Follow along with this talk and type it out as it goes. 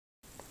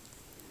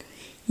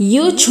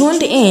You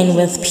tuned in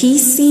with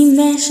PC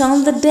Mesh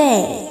on the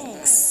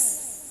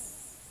decks.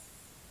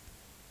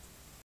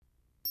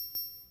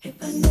 If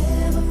I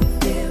never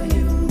feel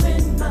you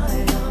in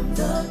my arms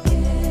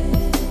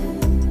again,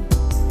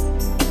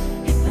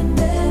 if I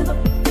never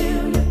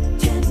feel your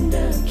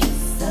tender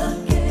kiss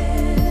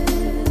again,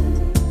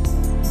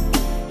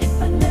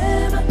 if I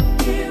never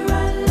hear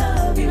I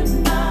love you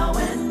now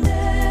and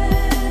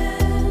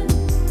then,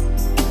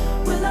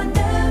 will I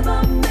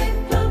never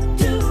make love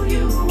to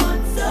you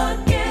once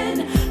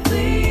again?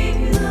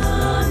 Please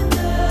understand,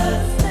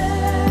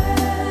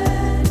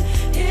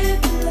 if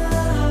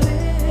love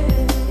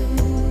is,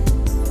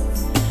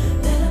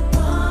 then I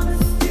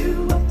promise you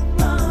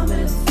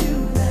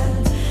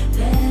that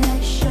I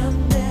shall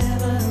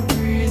never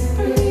breathe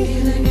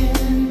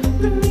again,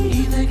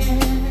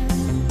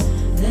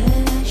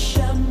 that I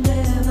shall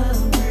never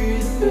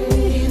breathe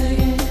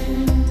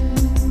again.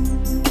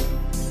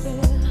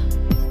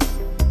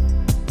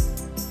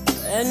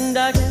 And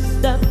I can't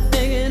stop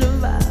thinking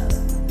about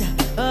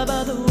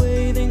the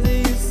way things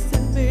used to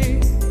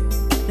be.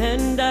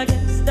 And I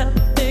can't stop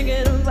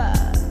thinking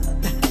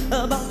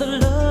about the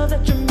love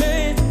that you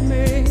made to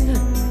me.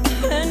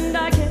 And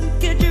I can't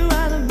get you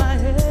out of my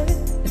head.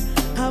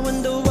 How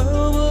in the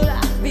world would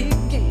I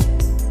begin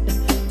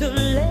to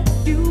let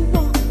you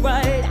walk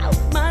right out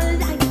my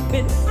life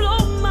and blow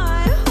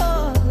my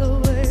heart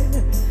away?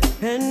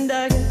 And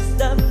I can't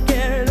stop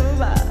caring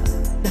about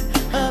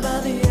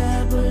the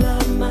apple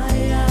of my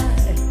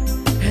eye.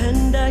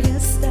 And I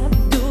can't stop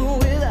doing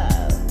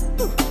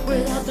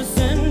without the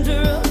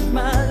center of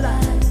my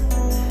life.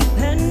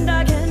 And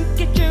I can't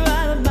get you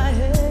out of my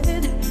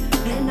head.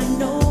 And I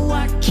know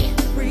I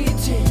can't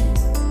pretend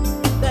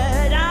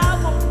that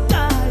I won't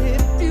die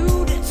if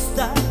you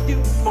decide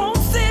you won't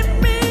see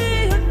me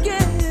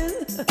again.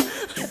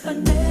 If I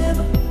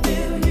never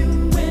feel you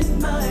in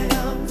my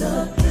arms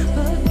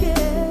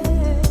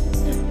again,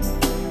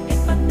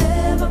 if I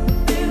never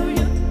feel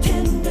your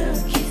tender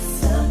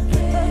kiss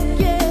again,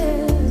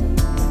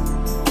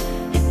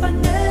 if I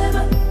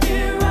never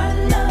hear I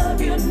love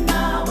you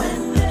now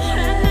and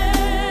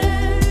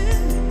then,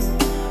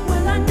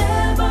 will I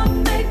never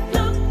make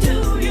love to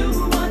you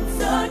once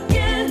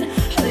again?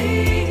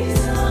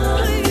 Please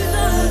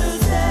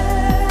understand,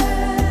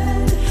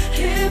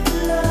 if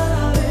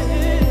love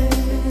is,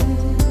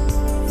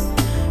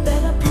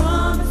 then I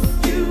promise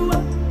you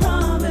that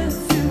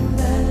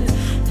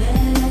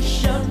I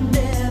shall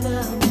never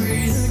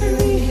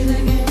breathe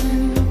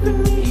again,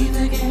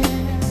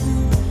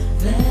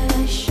 that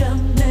I shall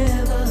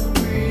never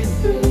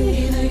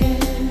breathe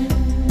again.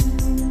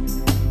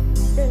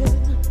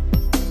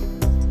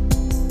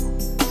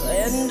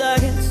 And I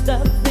can't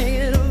stop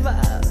thinking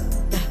about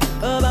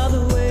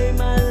the way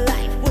my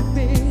life would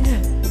be.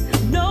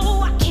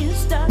 No, I can't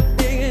stop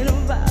thinking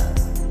about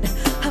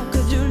how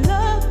could you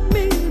love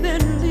me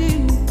then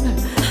leave.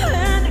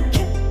 And I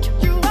can't get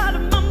you out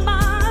of my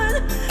mind.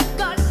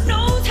 God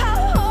knows how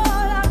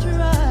hard I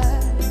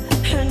tried.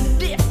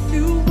 And if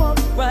you walk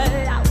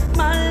right out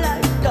my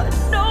life, God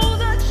knows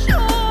I'm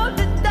sure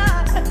to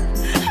die.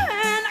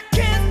 And I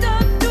can't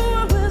stop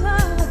doing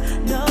without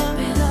no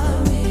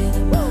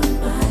rhythm on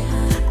my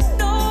heart.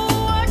 No,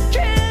 I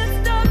can't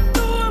stop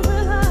doing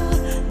without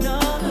no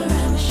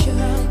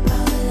parameter.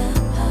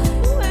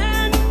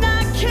 And I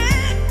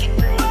can't get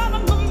you out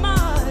of my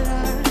mind,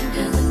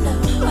 'cause I know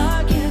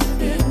I can't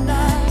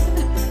deny it.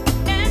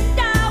 And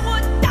I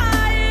would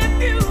die if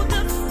you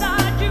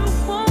decide you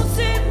won't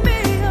see me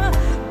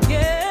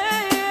again.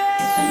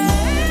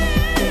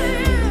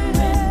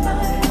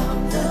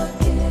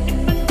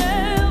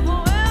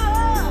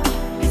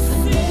 If I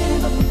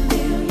never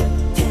feel your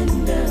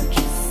tender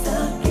kiss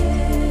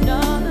again, no.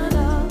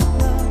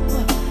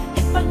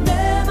 If I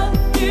never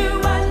hear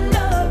I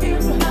love you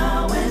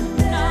now and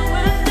then,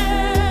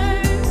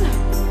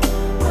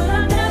 will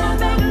I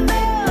never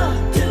make love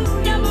to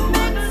you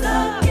once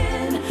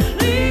again?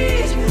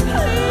 Please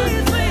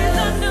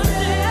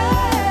understand,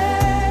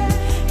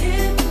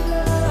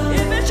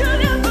 if it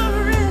should ever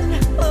end,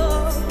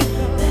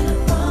 then I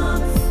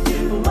promise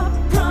you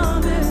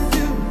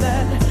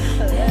that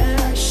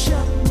I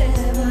shall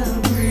never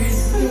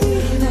breathe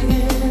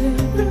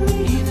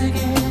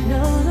again.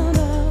 No,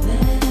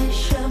 that I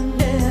shall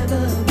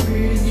never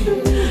breathe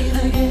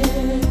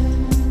again.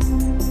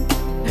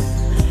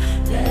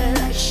 That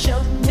I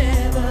shall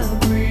never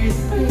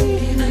breathe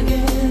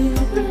again.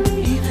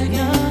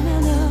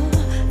 No,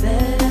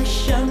 that I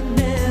shall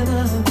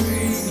never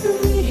breathe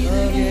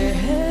again.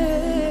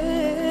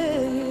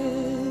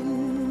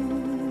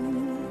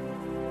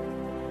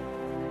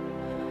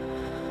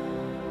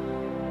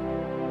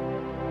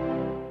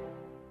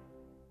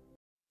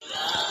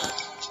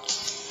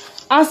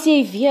 As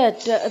ye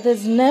Viet,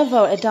 there's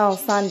never a dull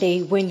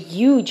Sunday when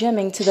you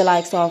jamming to the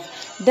likes of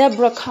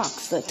Deborah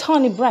Cox,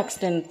 Tony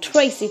Braxton,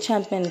 Tracy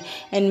Chapman,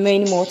 and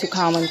many more to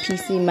come on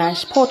PC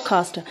Mash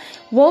podcast.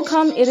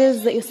 Welcome, it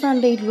is the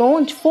Sunday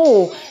launch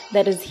 4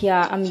 that is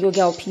here. I'm your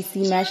girl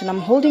PC Mash, and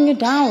I'm holding you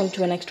down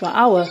to an extra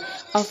hour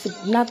of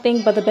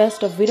nothing but the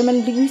best of rhythm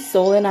and blues,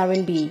 soul, and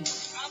R&B.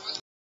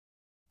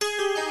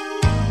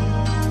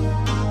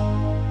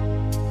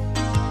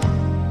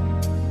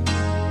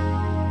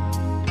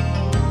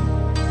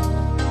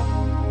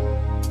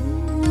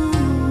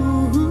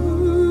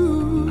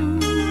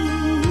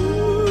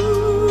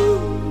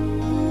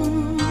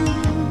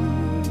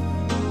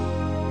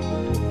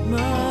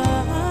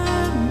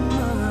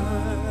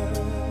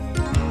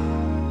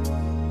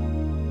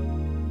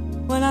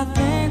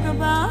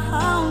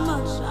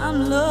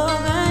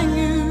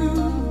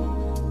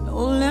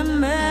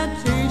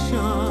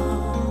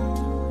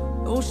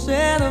 No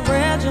set of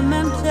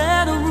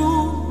regimented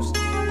rules.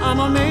 I'm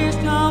amazed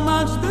how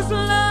much this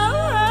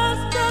love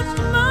has touched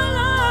my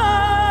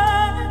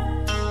life.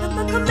 And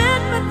the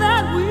commitment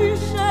that we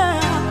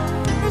share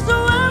is a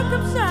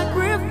welcome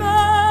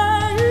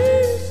sacrifice.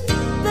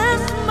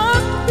 This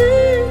must be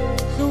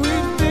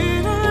sweet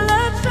fatal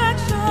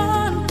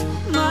attraction.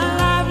 My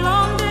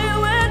lifelong day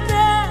we're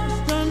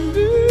destined to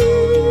be.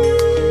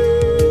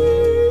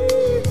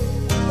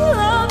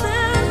 Love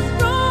is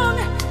strong,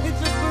 it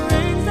just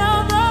brings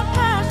out the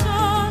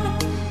passion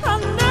I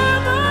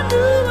never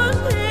knew was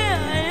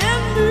here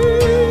in me.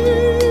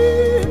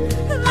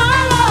 And I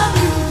love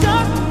you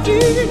just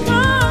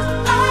because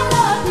I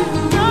love you,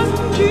 just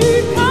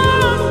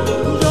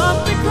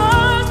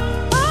because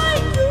I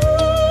do.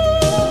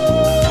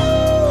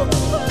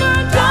 My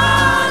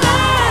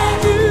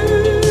darling, you.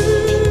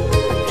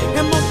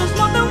 Emotions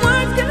more than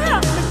words can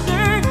help me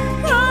say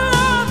I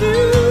love you.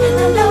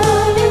 And I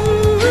love you,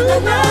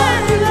 and I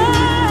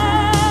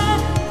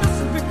love you.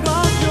 Just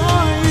because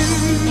you're you.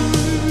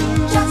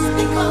 Just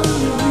because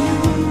you're you.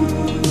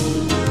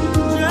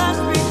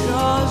 Just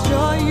because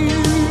you're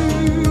you.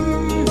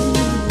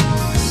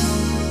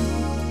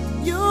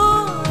 You're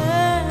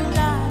a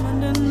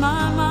diamond in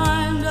my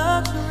mind,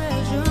 a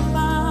treasure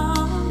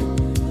found,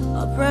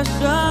 a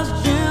precious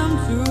gem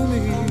to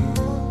me.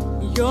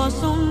 You're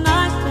so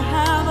nice to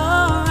have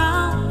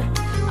around.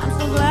 I'm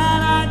so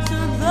glad I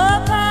took the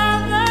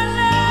path that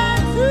led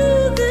to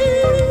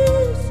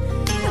this.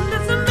 And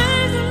it's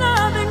amazing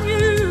loving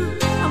you.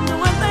 I'm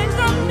doing things I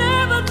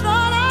never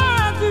thought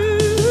I'd do.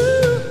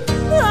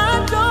 I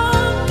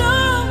don't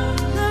know,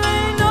 there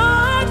ain't no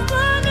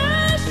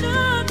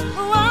explanation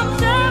why I'm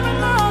sharing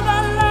love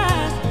at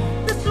last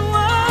this way.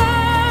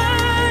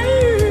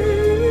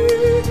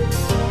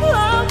 I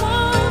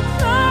won't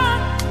try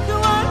to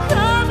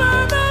uncover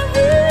the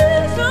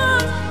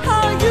reasons.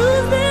 I'll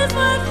use these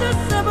words to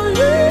simply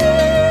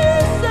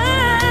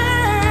say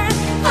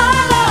I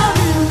love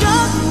you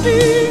just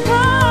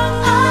because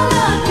I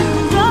love you,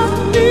 just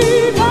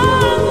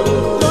because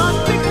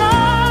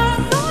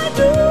I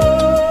do.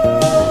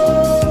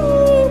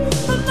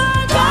 My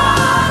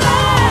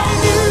darling,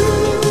 you.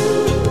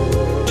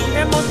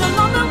 Emotions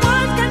on the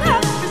words can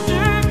help me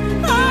say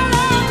I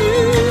love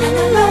you. And I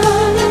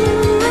love you,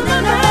 and I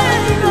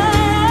love you.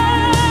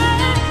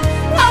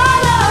 I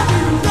love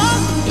you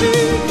just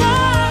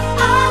because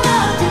I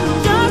love you,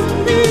 just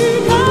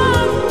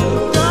because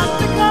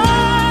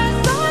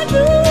I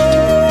do.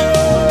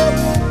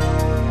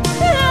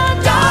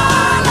 Yeah,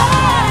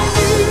 darling,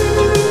 you.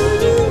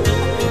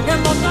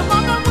 Emotions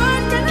on the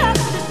words can help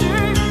me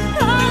say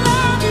I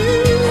love you.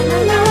 And I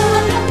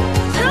love you,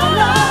 you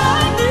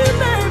love me,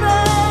 baby.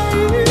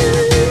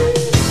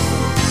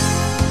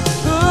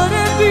 Could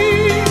it be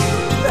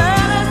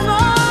that there's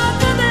more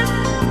to this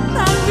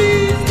than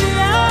meets the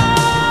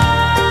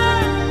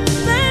eye?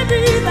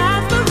 Maybe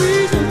that's the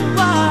reason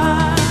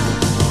why.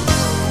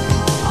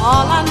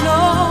 All I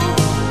know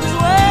is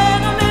when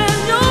I'm in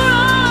your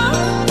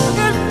arms,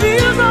 it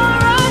feels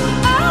alright.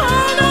 I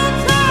hold on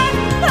tight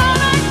and I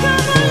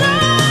come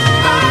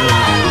alive. I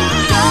love you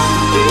just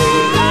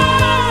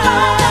because I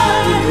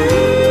love you.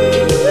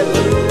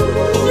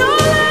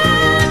 Sure I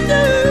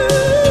do.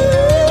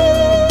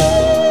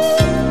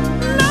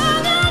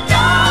 Love you,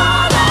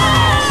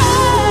 darling.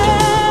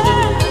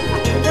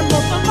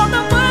 Emotions on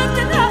the words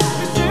can help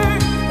me say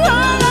I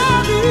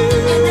love you.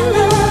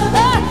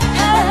 And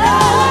I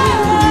love you,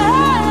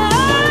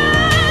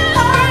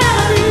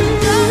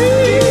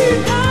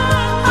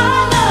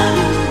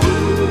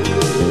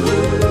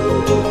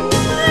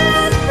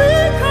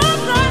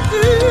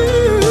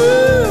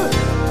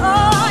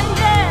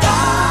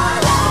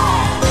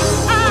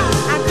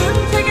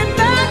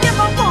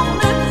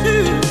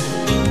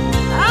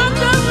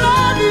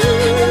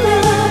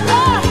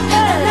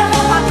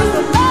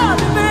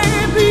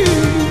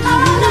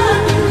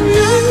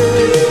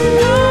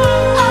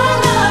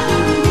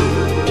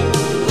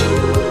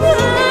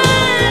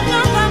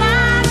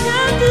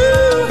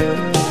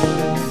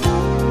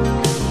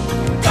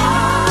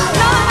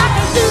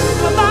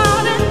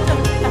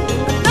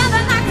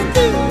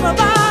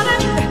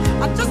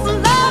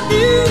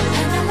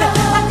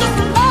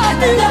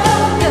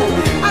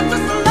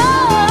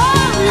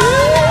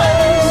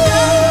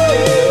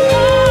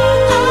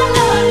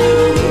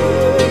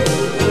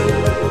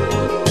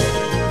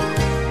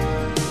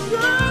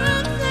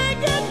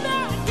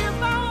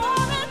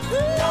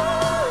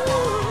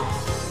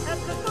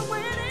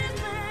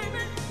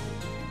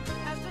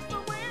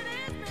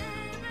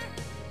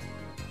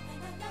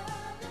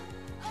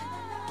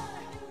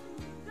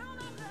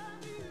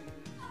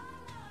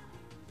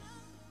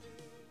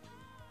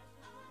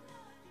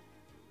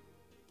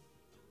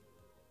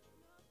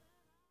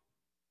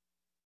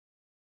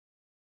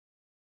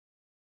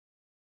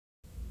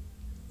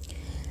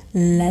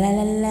 La la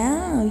la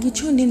la, you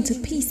tuned into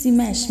PC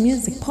Mash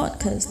Music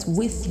Podcast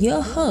with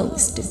your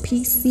host,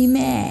 PC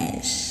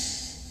Mash.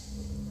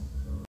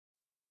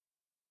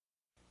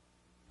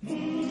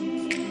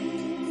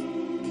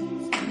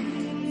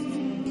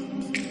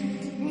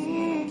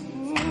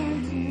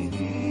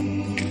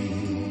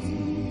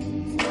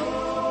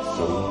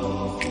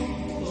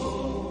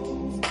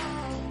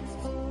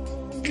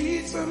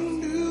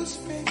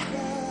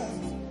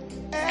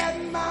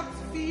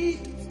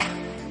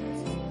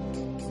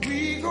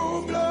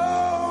 go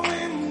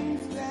blowing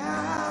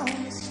down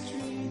the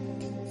street.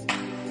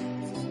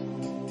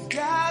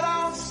 Got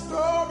our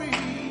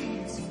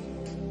stories,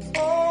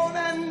 old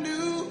and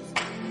new.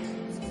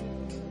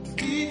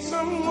 Need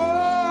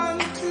someone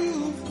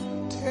to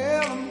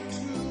tell them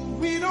to.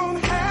 We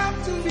don't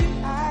have to be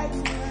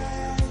hiding.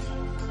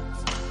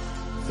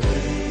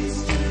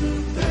 Face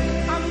to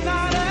face. I'm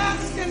not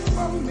asking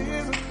for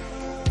miracles.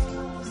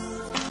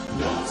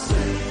 No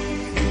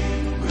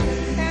saving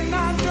grace. And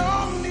I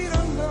don't need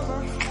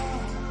another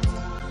heart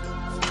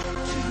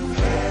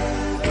to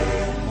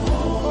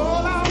evermore.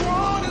 All I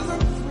want is a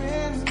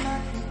friend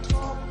I can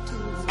talk to.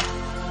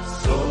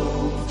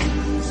 Soul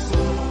to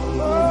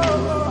soul.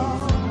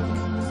 Oh,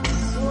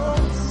 soul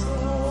to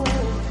soul.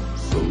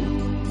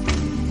 Soul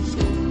to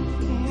soul.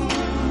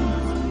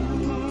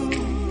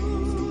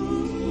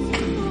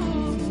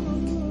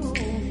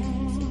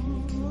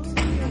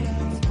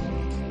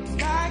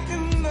 Like a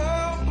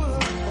lover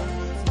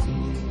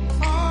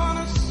on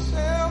a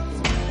shelf,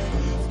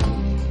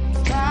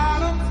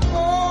 trying to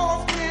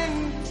fall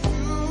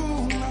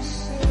into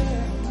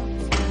myself,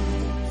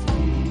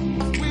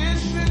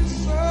 wishing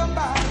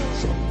somebody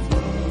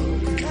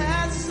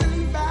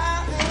passing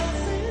by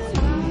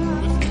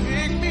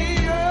pick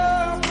me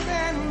up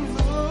and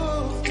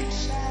look and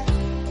chat.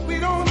 We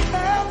don't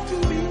have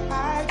to be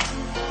eye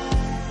to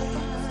eye.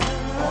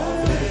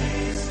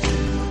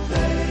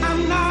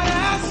 I'm not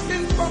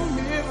asking for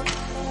miracles.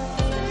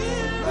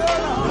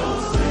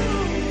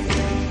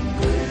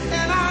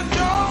 And I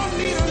don't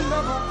need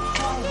another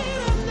heart.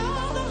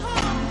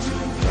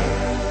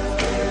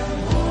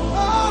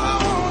 All I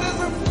want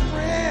is a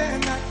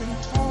friend I can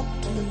talk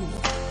to.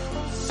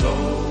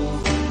 Soul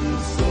to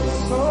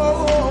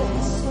soul.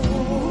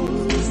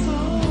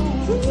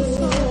 Soul to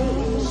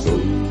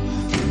soul.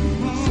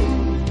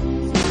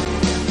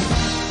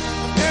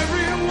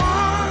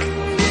 Everyone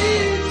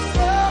needs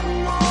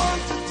someone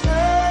to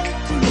turn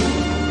to.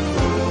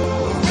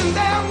 When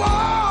they're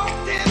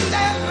walking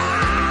that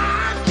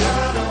line,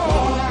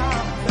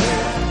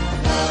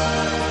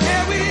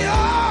 and we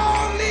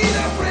all need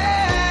a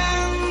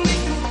friend we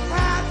can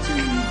cry to.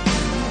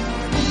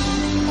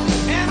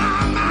 And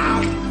I'm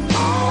out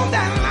on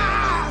that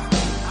line.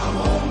 I'm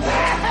on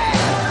that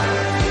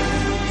line.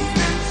 It's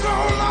been so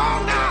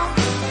long now,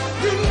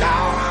 you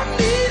know I'm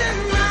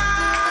needing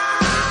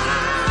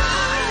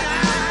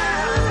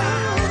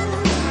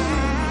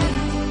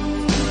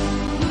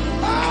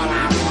all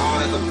I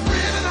want is a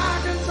friend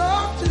I can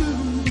talk to.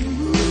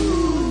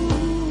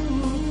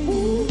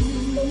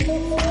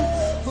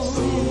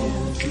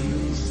 Soul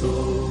to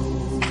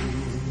soul.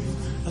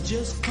 I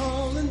just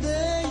call and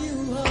there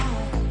you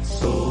are,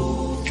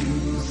 Soul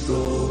to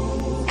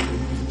soul.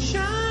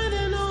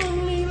 shining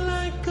on me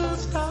like a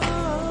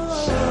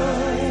star.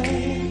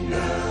 Shining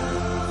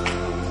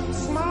down.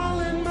 Smile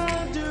in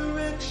my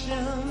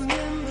direction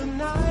in the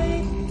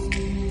night,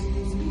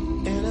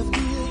 and I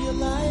feel you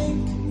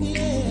like,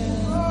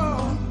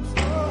 yeah.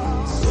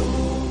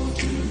 Soul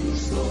to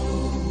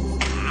soul.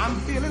 I'm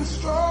feeling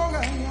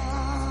stronger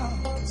now.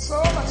 So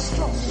much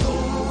stronger.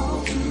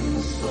 Soul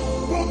to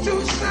soul. Won't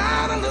you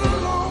shine a little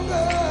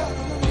longer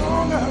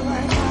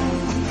right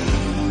now?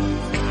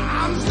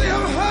 I'm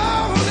still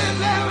holding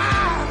that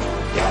line.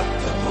 Got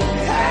to hold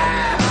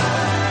that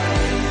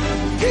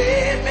line.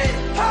 Keep me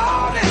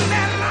holding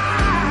that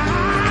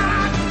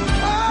line.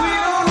 We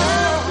don't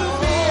have to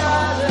be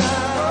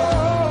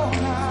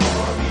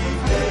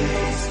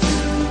face to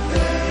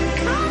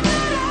face. I'm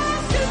not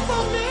asking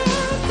for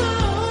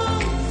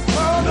miracles,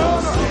 Oh, no,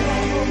 no, no,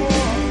 no, no.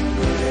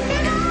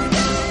 and I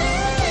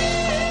don't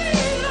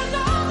need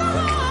another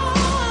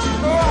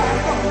heart. Oh,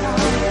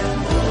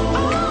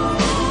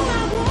 All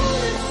I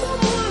want is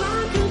someone I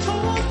can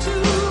talk to.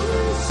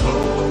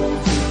 soul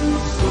to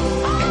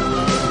soul. Oh,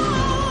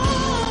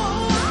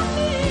 I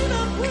need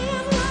a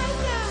friend right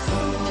now.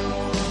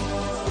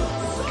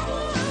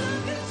 Someone I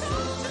can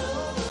talk to.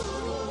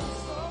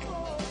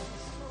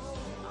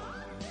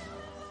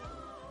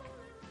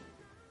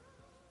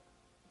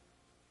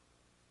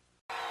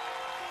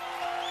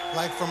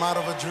 Like from out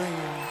of a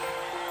dream.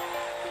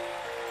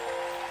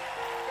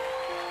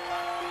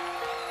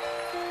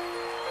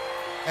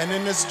 And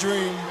in this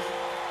dream,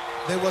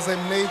 there was a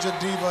major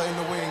diva in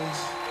the wings,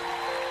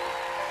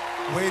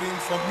 waiting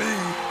for me.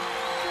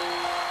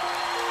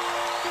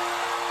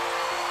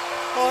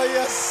 Oh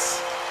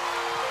yes,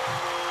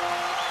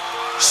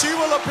 she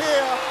will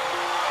appear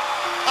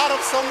out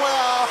of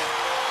somewhere.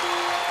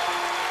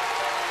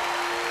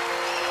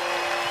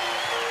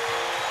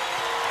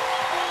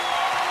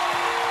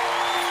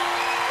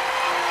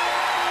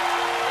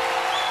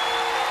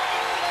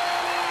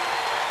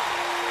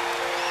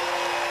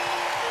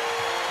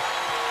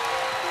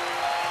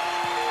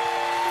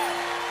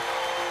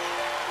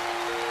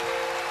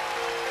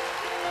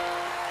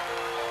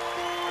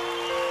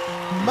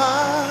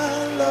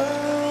 My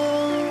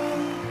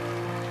love,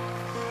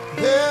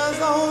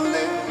 there's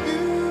only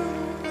you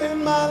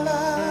in my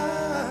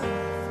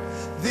life,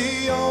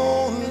 the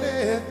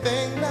only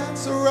thing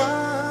that's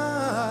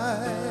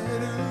right.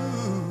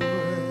 Ooh.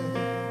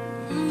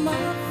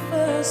 My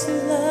endless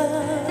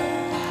love.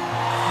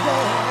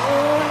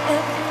 Oh,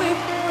 every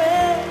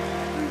breath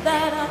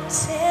that I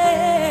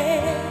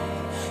take,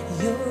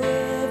 your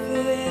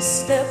every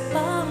step I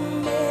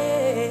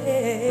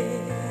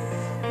make.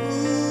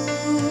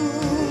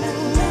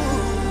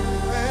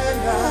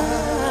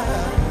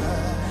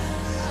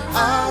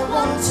 I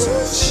want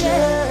to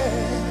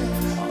share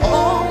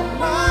all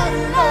my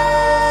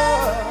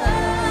love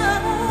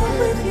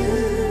with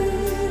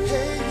you.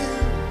 Hey, you.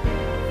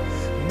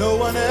 No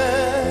one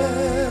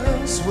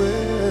else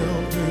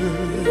will do.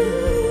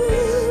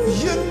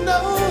 You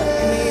know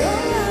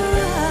it.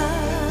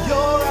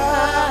 Your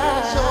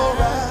eyes,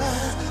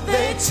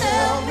 they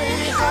tell me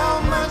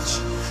how much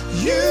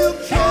you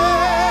care.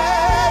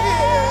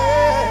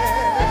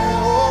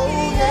 Oh,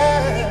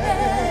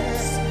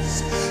 yes.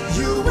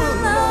 You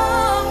will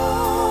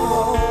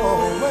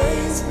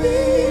always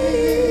be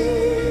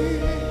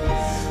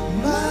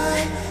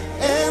my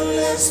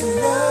endless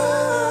love.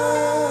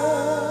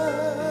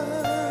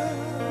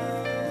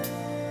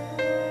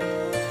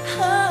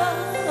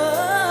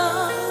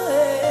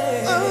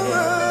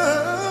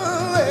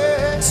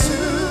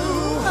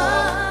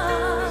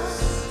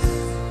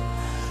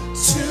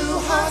 Two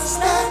hearts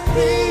that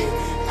beat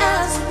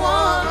as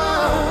one.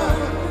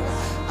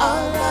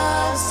 Our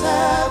lives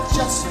have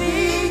just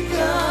begun.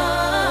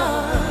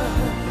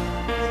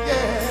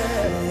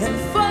 Yeah. And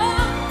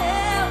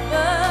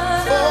Forever,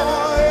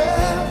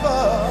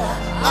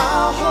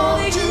 I'll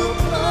hold you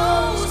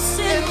close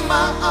in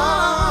my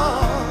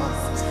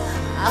arms.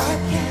 I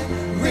can't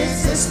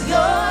resist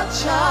your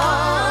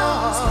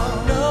charms.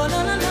 no, no,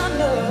 no, no,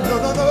 no. No,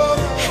 no, no.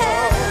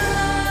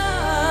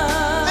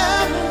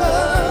 And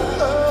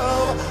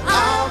love,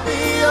 I'll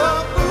be a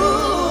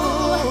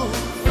fool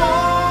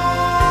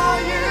for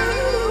you.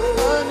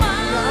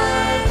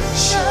 I'm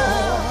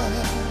sure.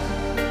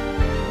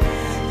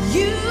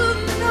 You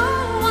know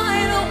I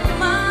don't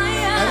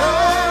mind. And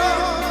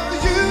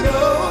oh, you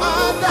know I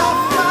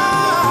don't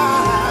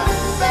mind.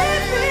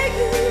 Baby,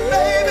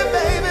 baby,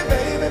 baby,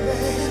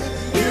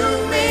 baby, you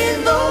mean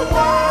the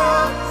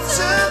world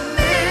to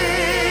me.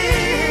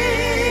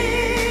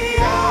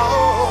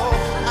 Oh,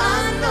 I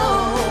know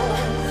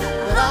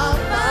that I'm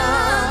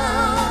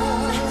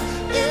found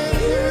in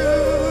you,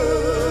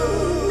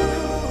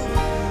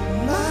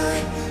 my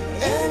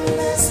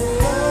endless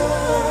love.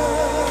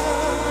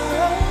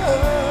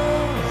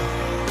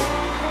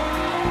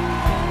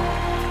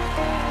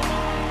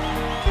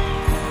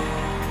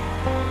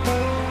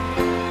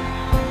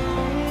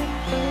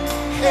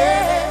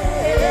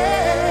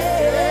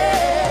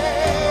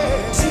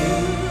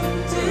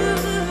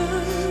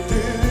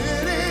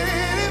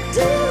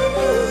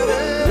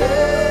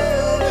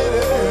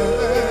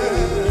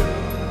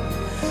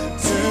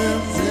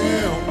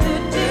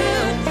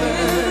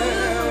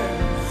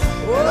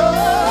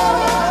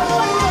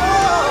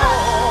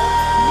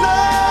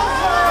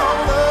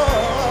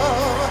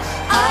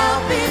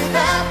 I'll be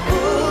that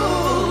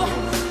fool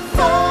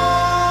for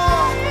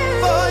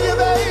you,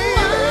 baby.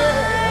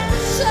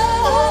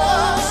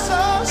 Oh,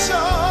 so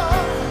sure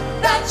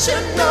that you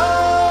know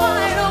I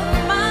don't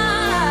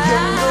mind.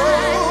 You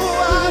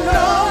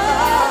know I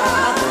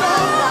don't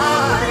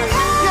mind.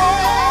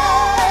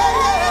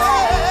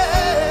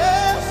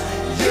 Yes,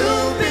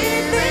 you'll be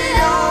the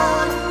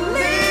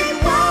only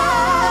one.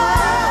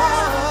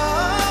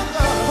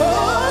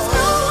 'Cause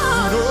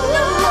no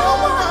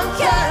one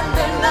can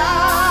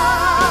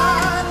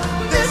deny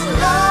this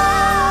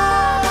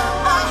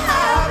love I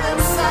have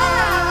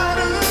inside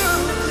of you,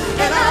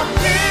 and I'm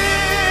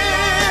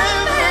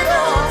giving it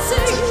all to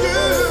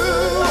you.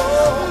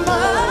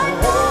 My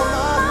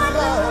love,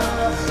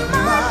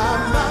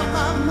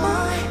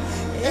 my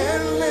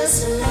endless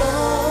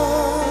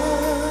love.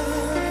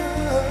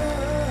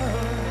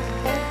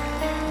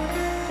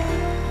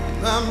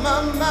 My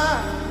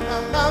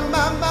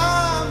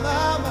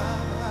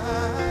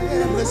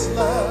endless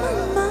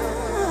love.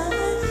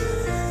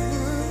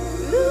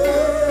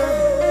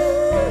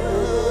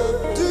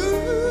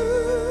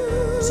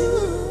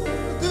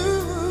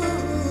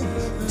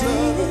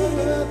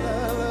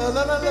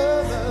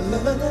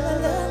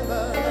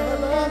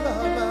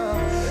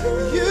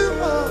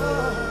 You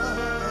are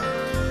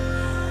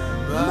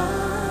my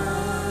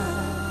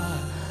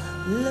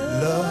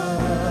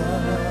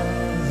love.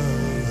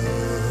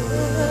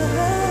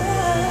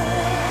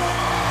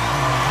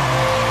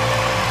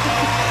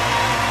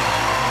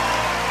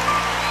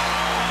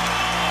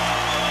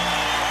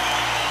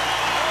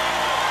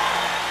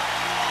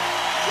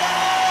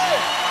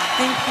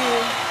 Thank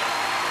you.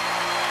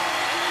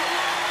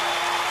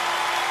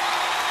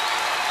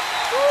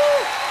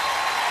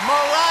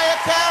 Mariah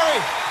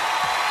Carey.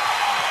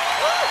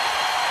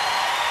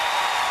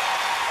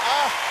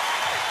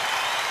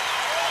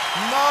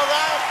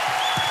 Mariah.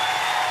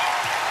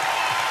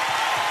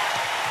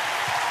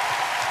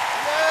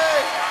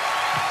 Yay.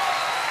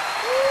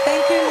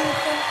 Thank you,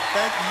 Luther.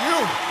 Thank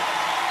you.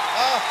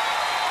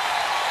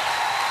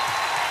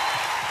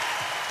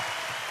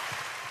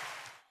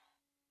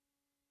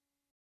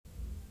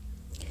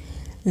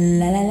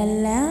 La la la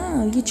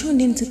la, you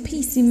tuned into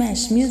PC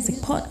Mash Music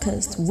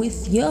Podcast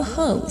with your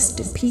host,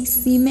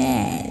 PC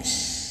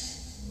Mash.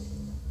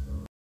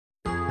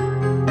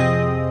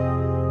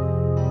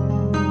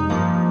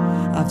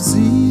 I've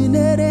seen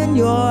it in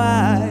your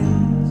eyes,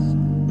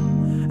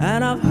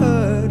 and I've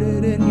heard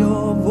it in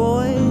your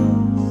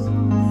voice.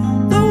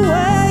 The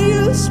way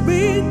you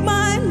speak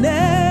my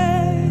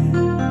name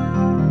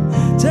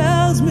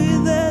tells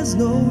me there's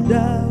no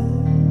doubt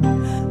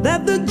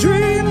that the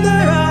dream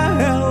that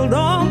I held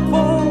on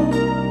for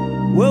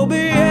will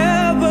be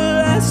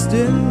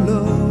everlasting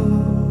love.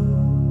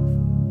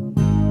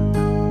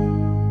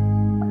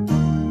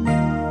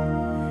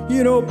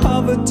 You know,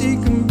 poverty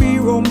can be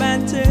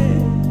romantic.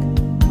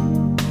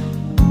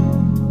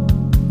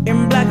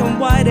 In black and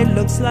white it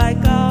looks like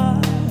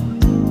art,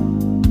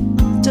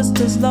 just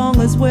as long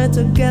as we're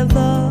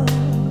together.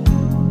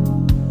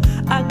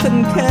 I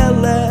couldn't care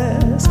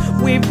less.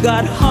 We've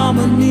got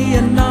harmony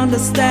and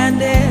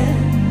understanding.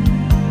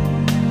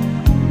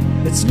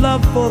 It's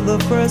love for the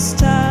first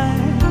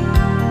time,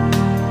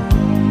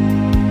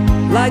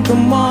 like the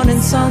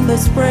morning sun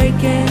that's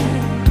breaking,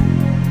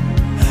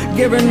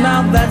 giving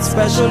out that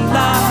special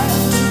light.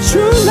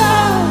 True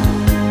love,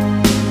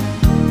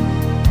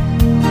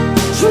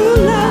 true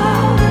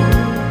love.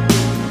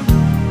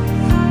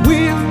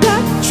 We've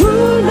got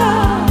true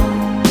love,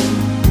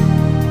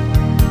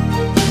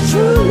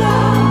 true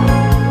love.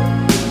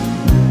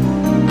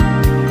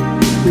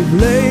 We've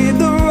laid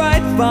the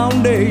right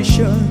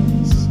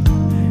foundations,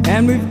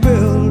 and we've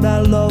built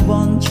our love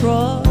on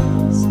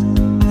trust.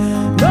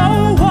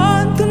 No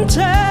one can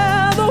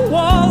tear the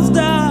walls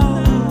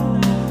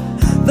down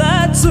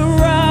that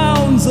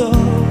surrounds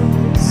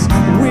us.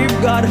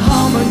 We've got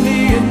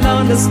harmony and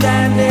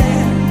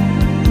understanding.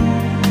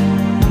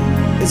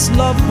 It's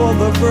love for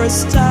the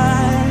first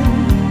time,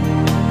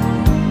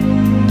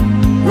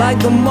 like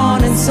the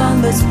morning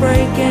sun that's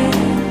breaking,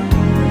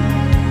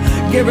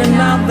 giving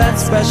out that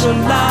special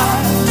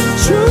light.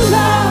 True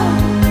love,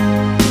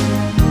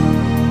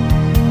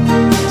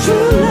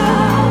 true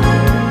love.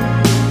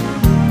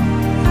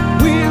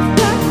 We've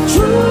got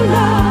true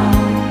love,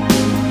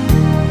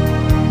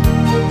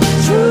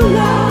 true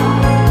love.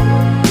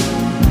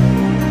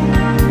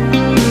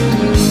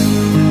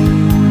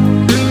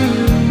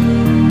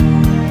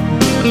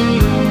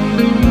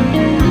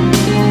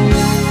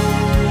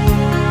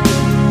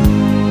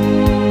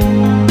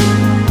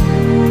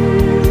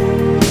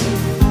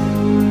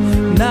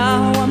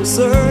 Now I'm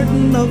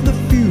certain of the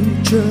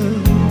future,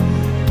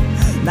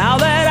 now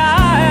that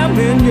I am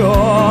in your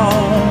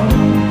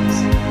arms,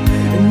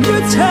 and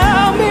you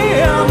tell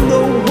me I'm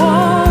the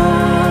one.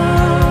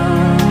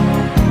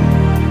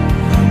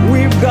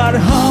 We've got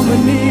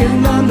harmony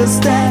and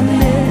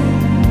understanding.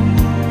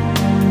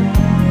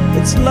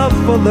 It's love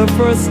for the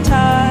first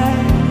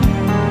time,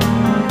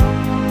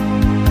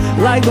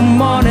 like the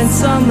morning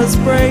sun that's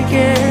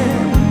breaking,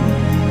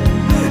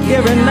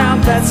 giving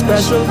out that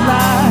special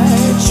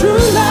light.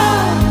 True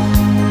love,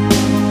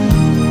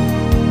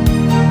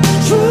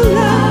 true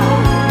love.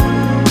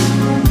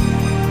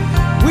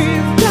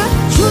 We've got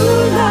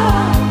true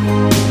love,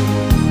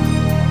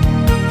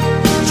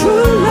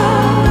 true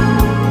love.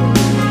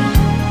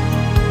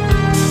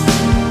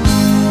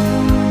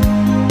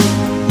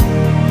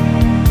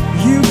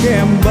 You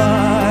can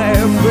buy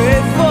a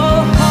faithful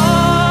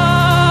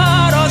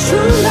heart or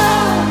true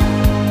love,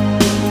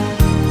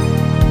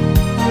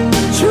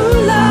 true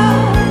love.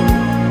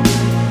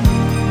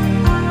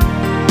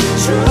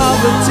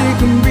 Poverty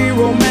can be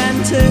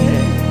romantic.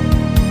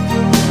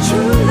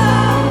 True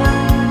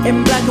love. In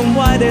black and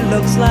white it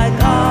looks like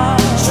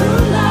art.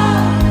 True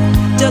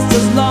love. Just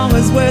as long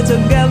as we're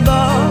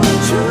together.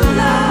 True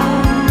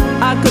love.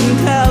 I couldn't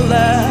care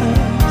less.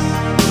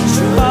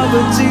 True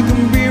Poverty love.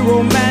 Can be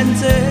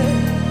romantic.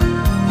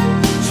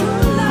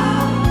 True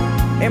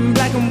love. In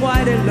black and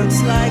white it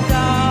looks like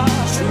art.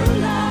 True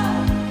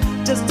love.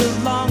 Just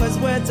as long as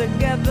we're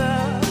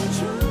together.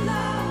 True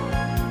love.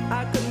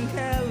 I couldn't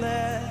care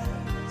less.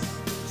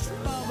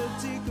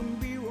 Poverty can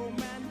be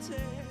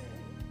romantic.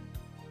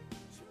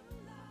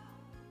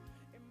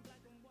 In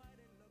black and white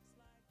it looks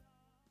like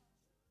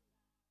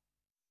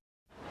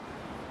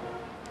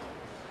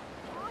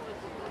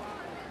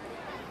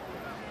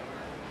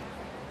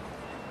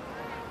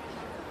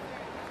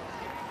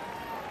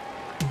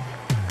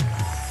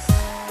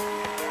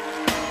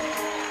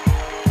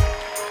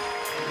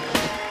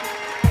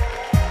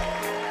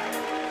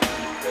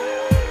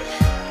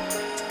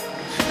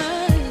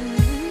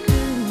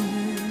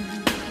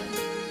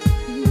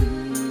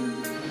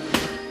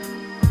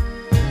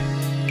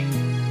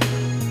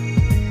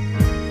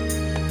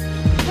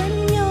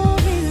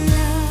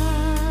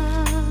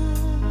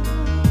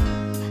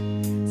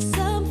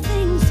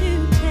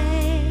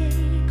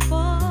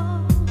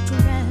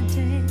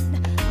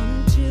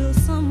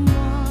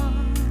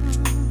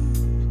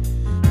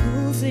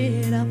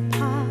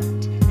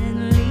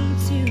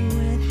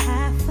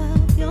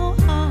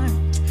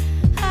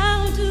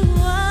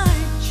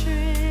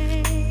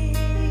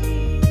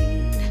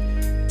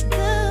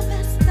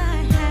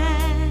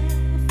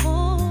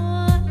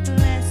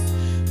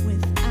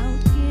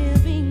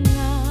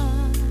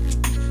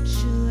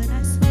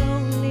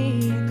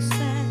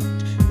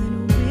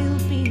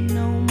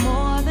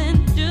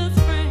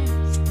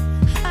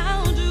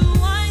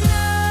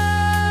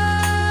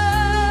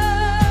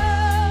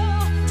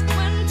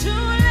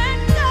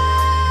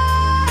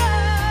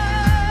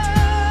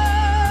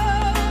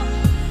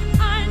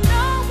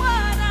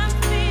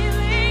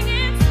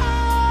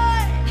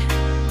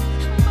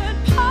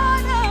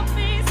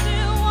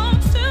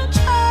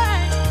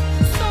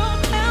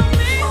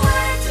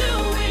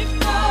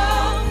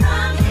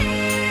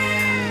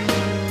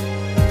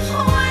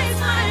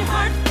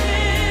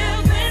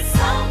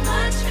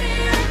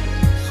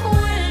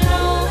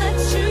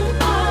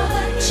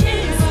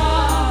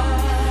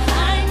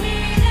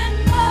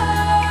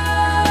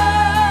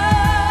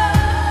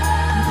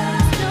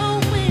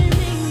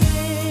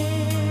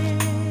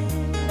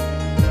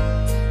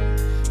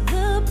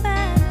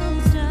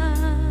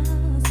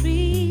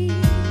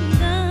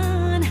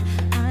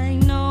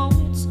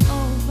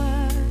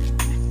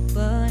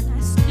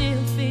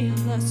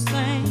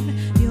mine.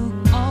 You'll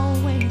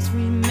always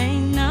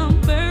remain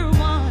number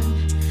one.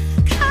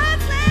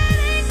 'Cause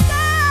letting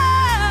go,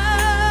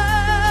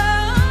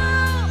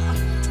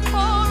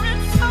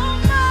 pouring so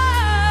much.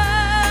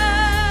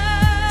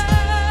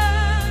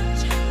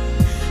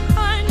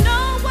 I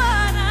know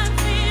what I'm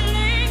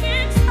feeling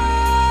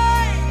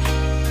inside,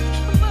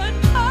 but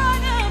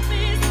part of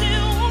me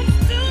still wants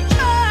to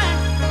try.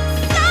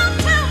 So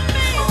tell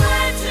me,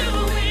 where do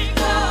we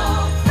go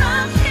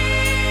from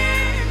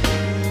here?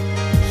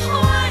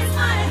 Why is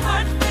my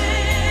heart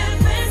filled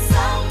with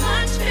so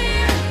much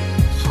fear?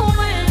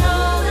 When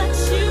all that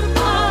you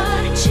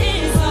are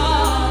is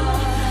all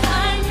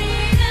I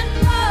need and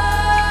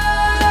more.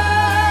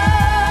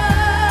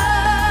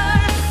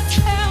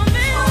 Tell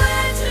me,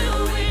 where do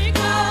we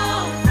go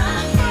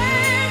from here?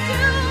 Where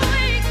do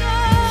we go?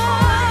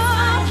 Why is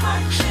my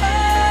heart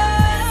filled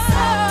with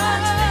so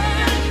much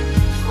fear?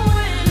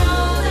 When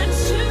all that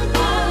you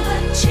are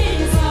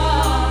is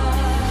all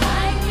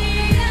I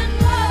need and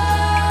more.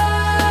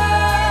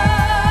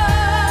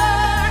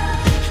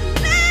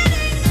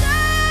 Letting go,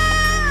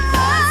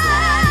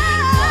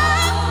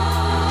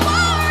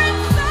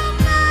 pouring so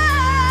much.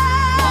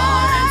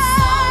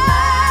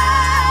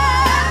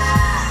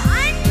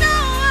 I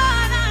know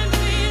what I'm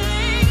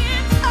feeling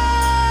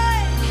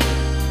inside,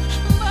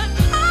 but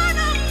part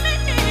of me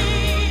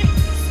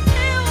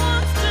still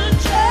wants to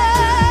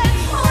try.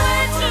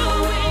 Where do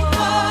we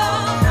go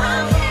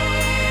from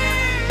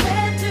here?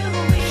 Where do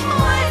we go?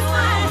 Why is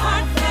my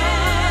heart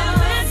filled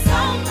with so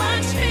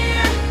much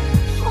fear?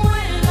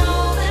 When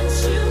all that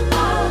you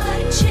are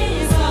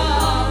is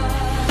all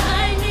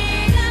I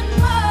need and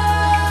more.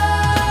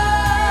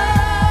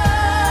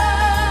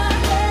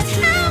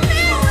 Tell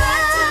me,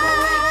 where do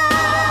we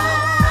go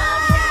from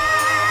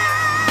here?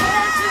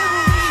 Where do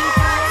we go?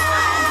 Why is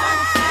my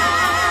heart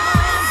filled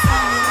with so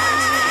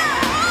much fear?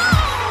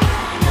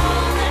 When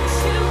all that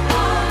you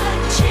are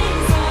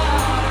is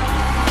all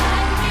I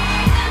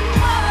need and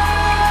more.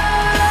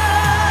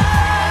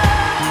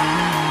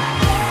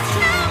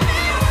 Tell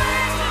me,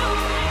 where do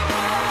we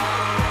go?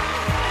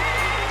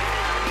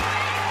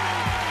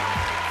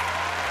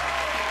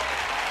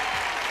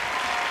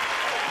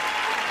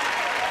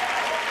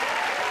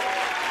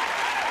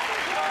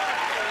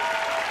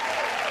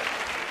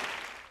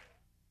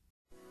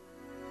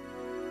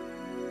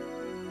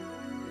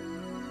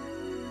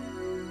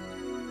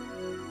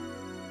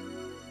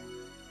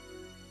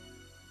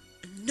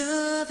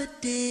 Another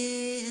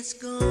day has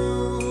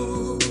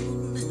gone.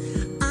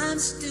 I'm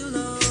still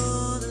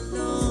all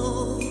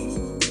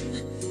alone.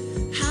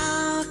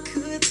 How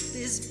could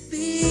this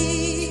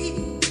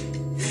be?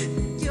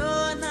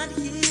 You're not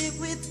here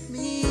with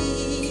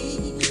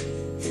me.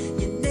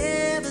 You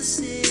never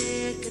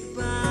said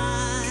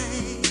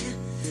goodbye.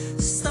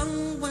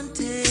 Someone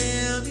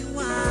tell me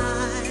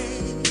why.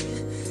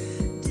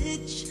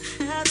 Did you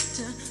have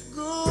to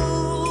go?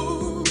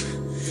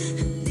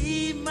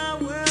 Leave my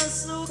world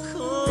so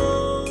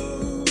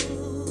cold.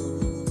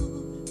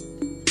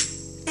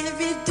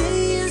 Every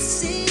day I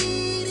see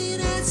it,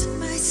 ask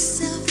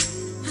myself,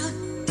 how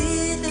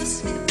did I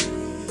slip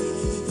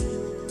away?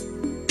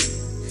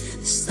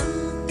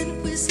 Something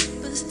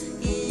whispers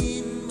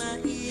in my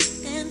ear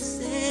and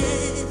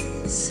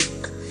says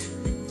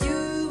that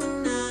you are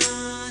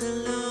not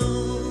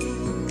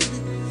alone.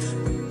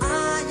 I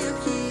am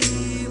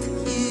here with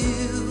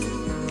you.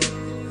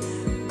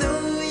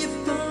 Though you're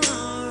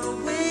far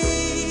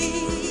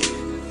away,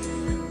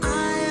 I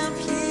am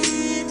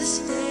here to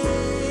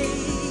stay.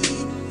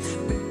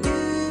 But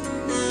you're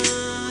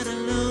not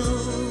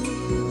alone.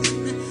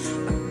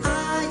 I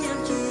am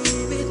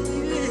here with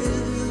you.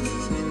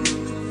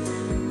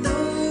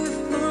 Though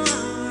we're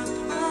far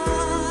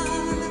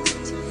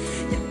apart,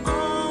 you're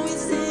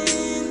always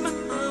in my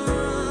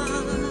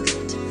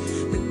heart.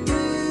 But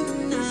you're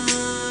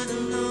not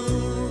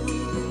alone.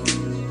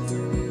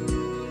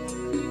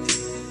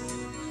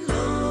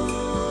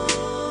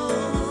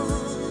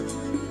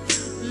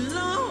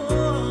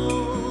 Lord,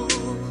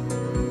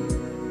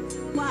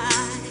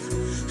 why,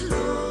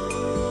 Lord?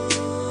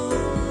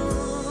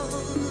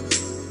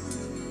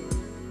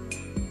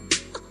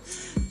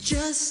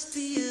 Just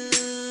the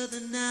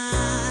other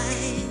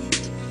night,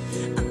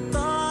 I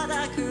thought I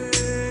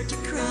heard you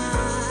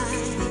cry,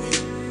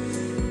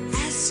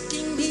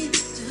 asking me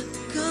to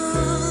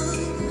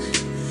come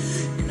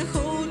and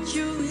hold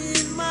you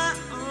in my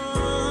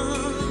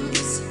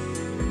arms.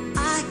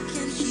 I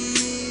can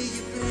hear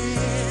your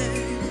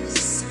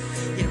prayers,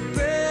 your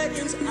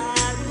burdens I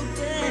will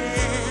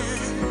bear.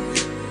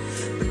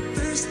 But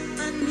first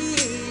I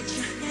need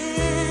your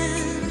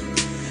hand,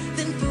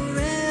 then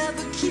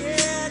forever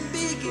can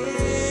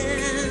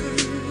begin.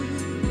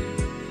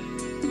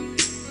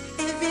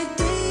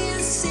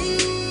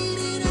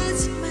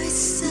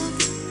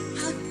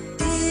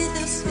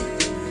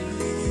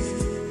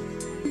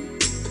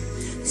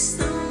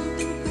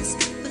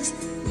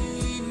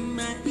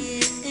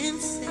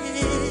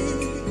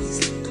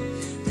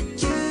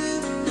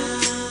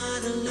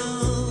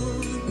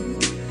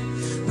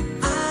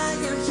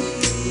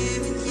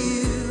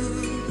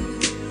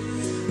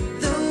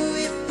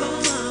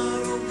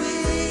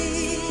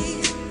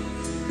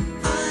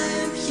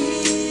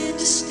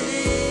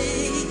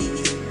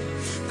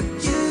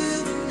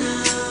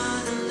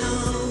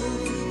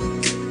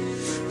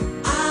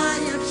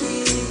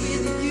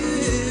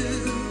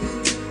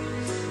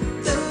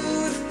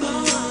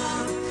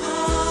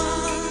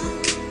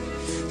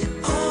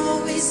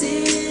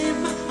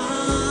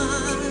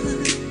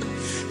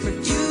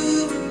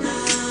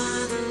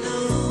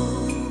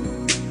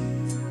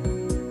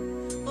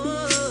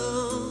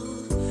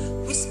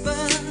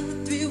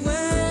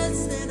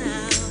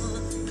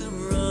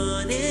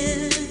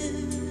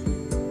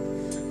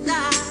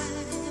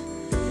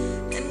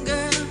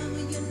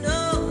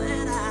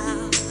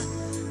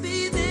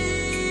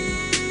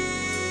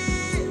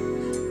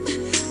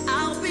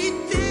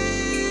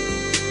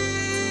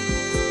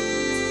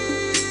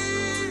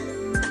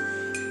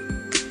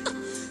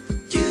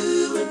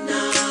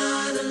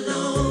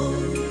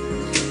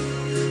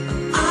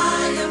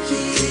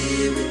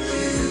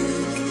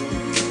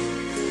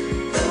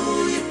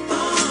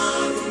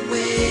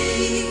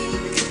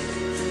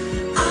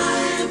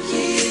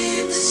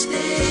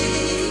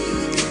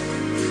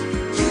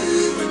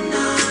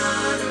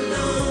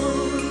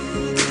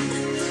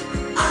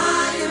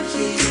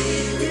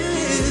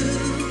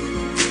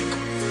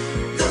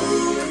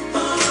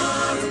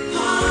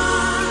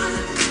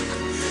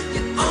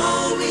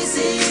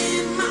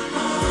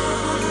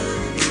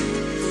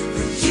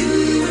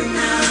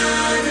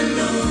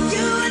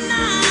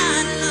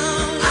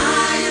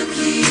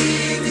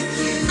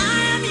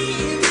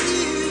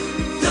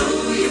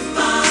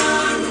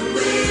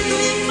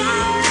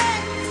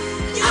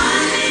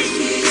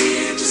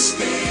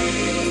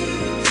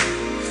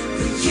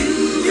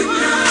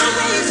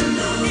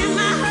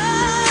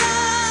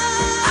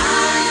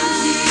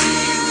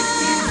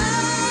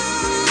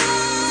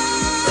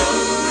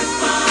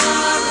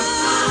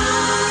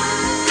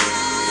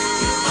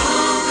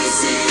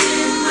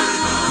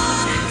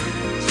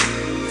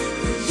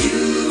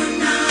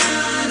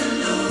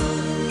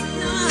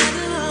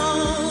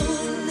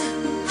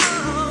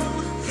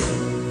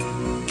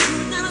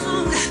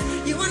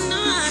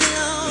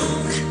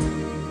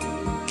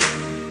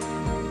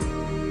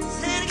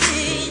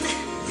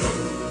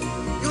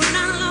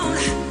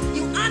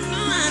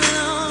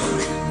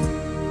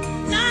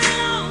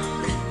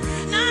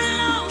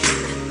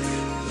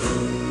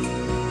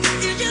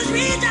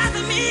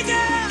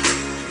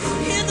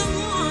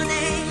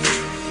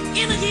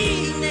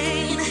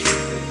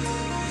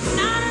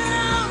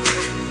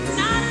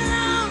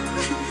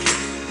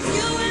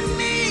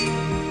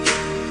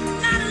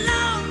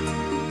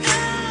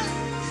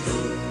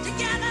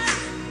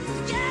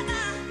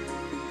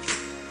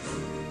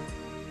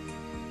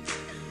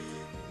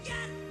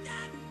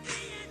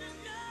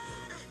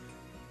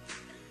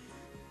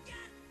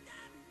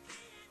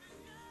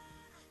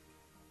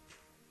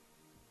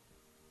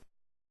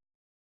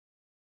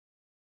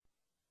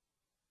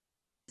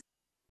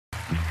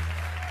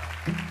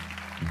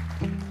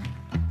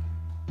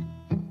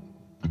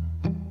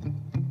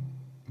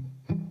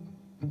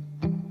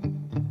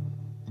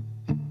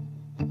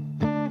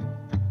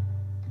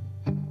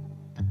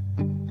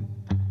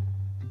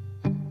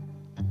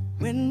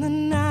 when the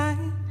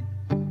night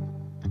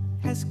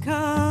has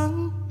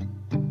come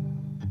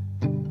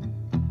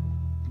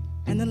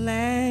and the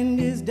land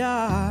is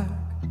dark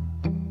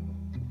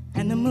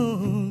and the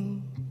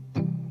moon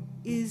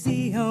is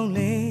the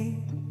only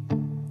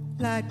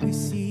light we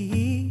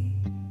see.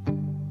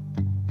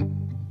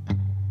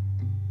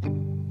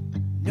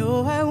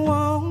 No, I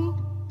won't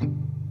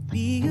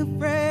be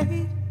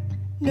afraid.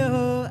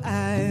 No,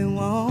 I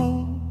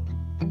won't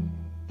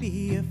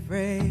be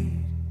afraid.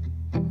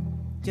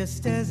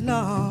 Just as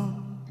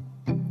long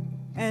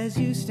as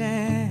you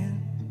stand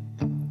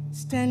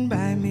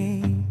by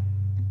me.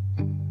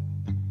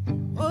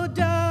 Oh,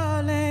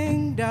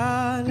 darling,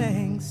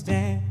 darling,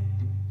 stand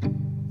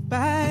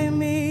by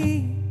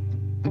me.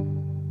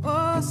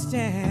 Oh,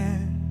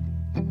 stand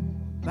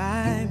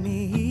by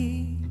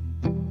me.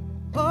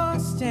 Oh,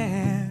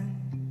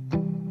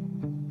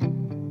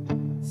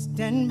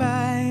 stand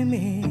by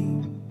me.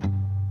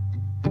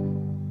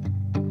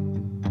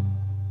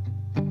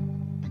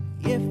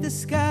 If the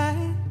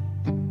sky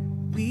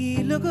we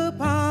look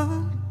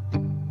upon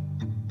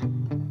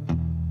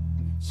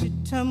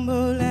should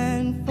tumble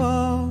and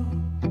fall,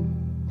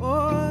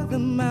 or the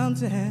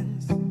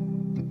mountains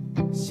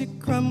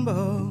should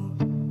crumble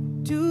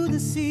to the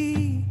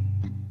sea,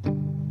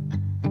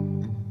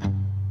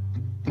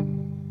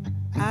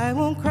 I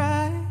won't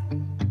cry,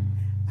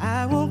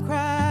 I won't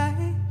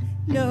cry,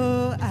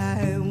 no,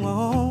 I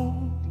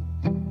won't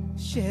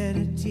shed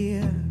a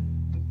tear.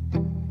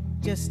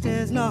 Just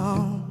as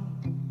long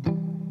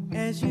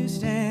as you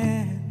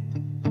stand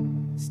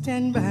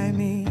by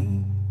me.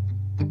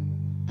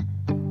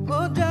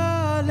 Oh,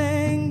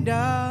 darling,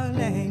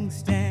 darling,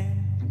 stand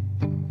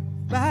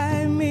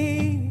by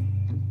me.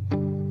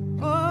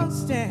 Oh,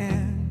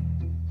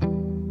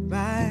 stand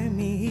by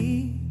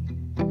me.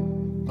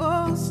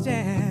 Oh,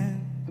 stand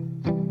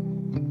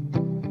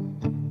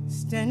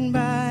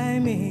by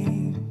me.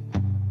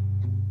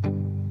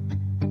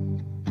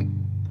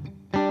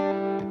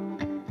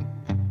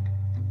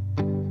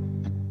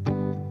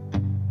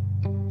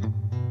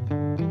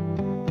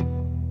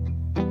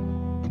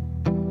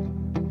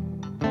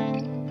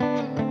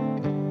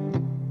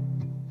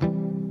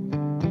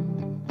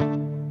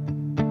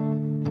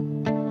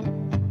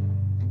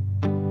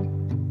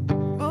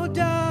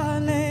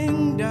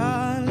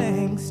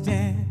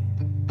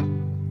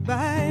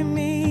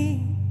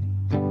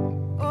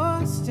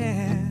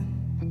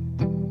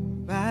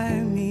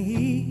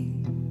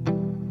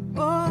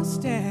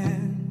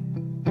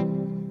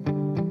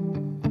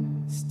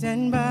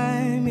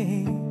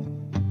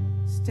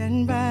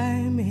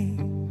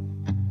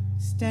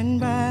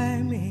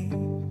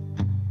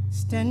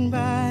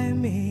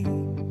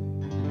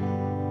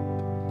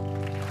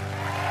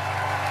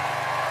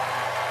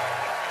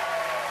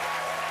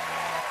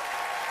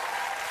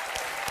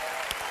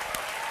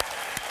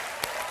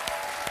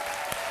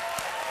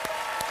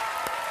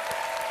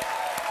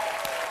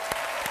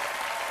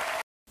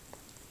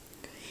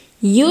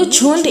 You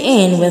tuned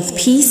in with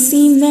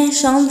PC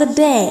Mesh on the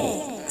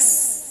decks.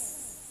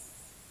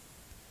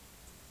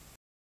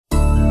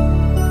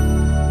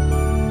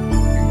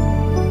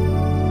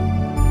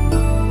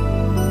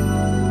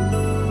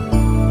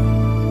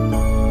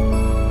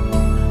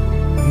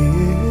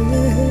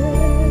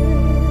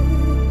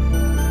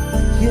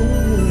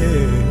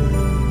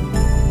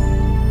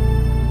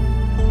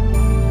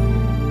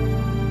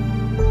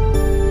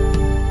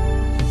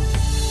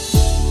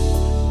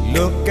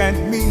 Look at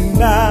me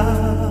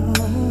now.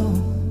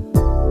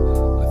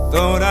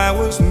 Thought I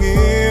was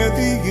near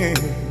the end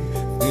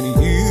when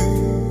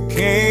you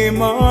came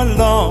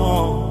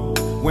along,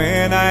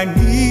 when I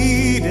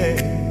needed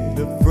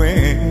a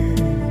friend,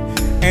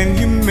 and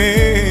you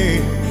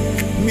made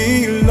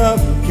me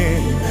love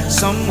again.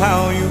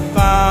 Somehow you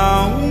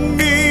found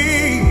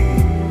me,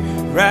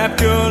 wrapped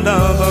your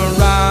love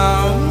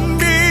around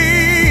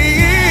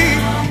me.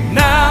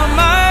 Now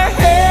my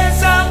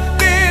head's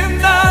up in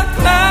the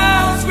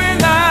clouds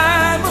when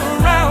I'm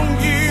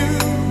around you.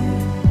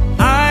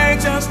 I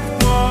just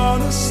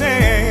wanna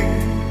say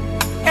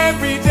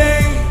every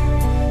day,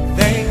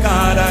 thank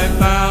God I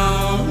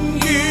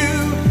found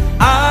you.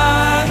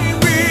 I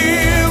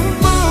will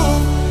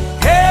move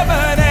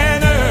heaven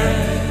and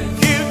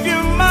earth, give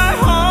you my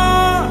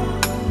heart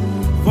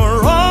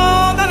for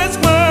all that it's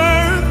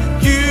worth.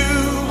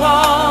 You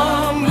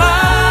are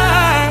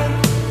mine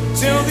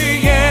till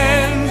the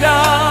end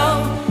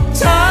of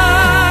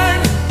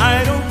time.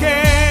 I don't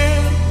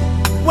care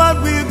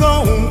what we're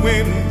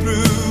going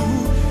through,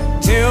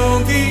 till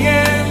the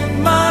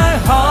end my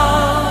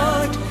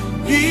heart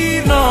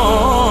belongs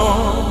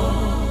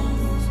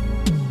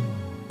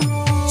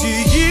to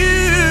you.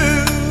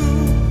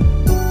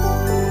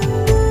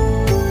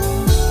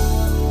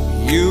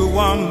 You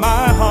are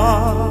my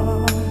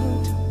heart,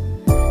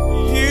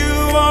 you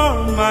are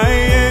my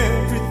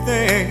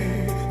everything.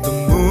 The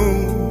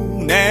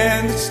moon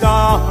and the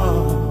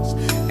stars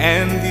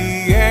and the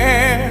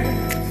air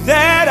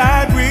that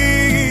I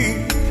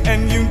breathe,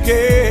 and you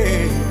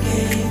gave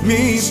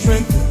me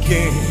strength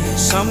again.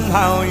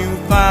 Somehow you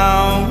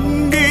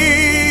found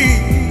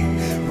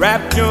me,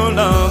 wrapped your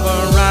love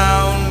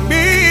around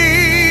me.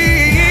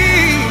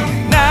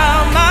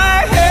 Now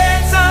my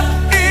head's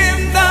up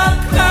in the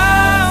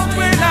clouds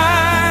when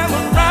I'm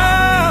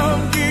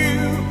around you.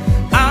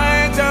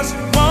 I just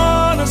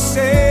wanna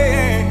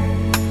say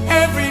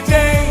every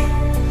day,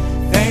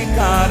 thank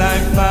God I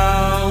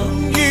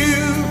found you.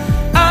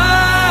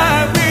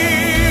 I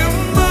will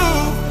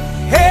move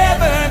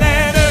heaven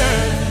and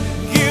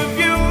earth, give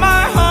you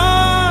my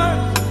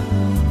heart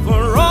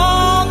for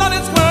all that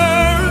it's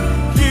worth.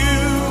 You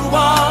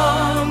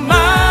are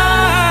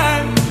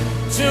mine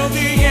till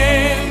the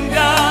end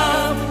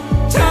of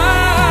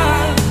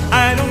time.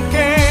 I don't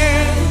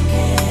care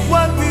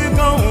what we're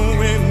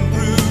going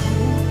through,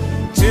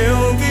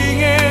 till the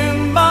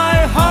end my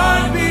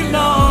heart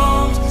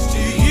belongs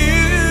to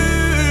you.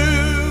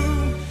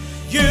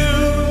 You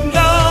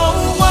know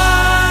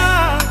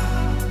why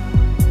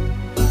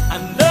I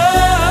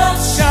love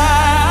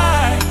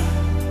shy.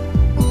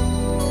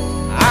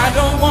 I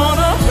don't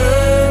wanna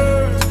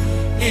hurt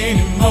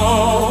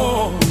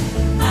anymore.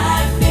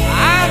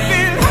 I've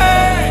been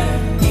hurt,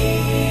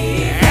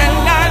 and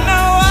I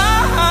know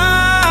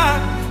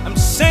I'm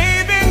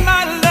saving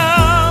my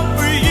love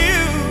for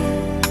you.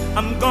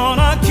 I'm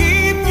gonna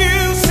keep you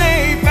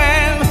safe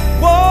and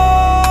warm.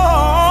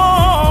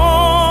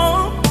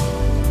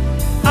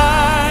 I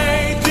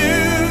do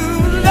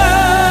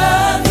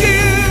love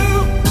you.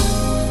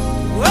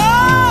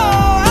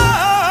 Oh,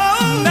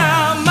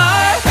 now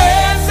my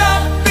head's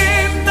up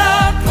in the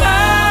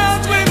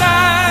clouds when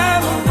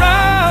I'm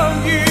around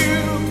you.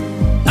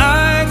 I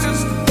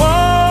just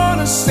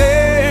wanna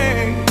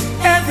say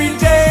every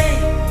day,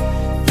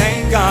 thank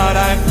God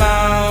I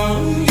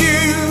found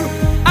you.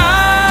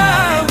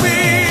 I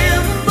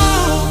will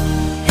move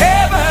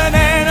heaven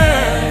and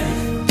earth,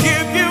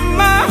 give you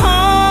my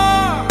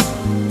heart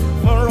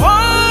for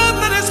all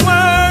that it's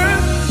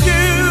worth.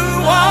 You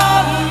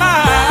are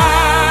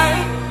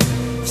mine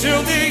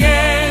till the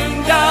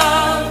end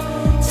of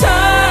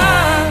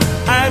time.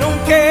 I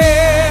don't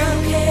care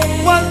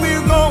what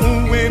we're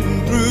going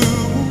through,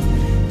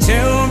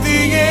 till the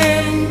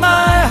end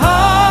my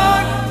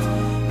heart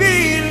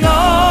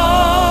belongs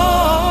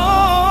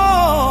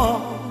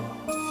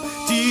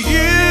to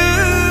you.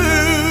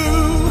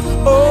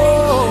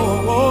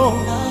 Oh,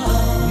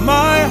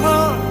 my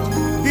heart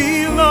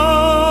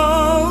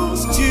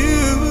belongs to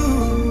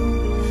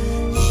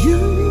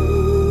you.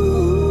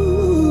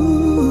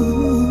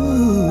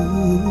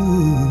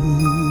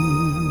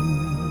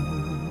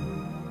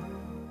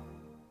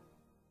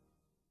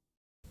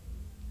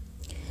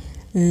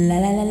 La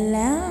la la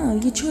la,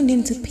 you tuned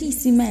into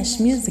PC Mash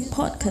Music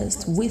Podcast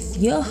with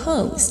your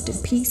host,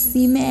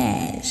 PC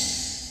Mash.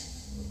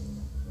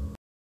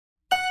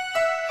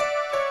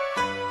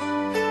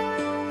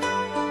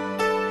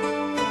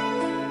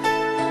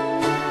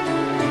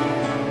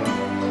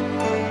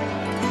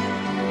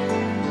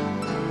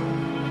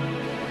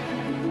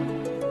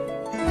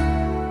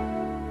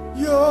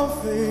 Your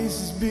face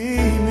is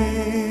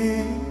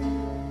beaming.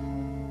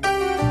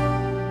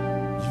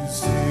 You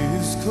say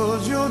it's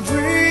 'cause you're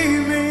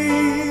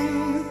dreaming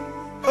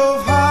of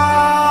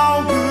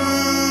how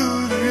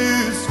good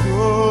it's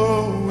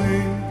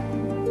going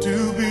to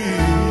be.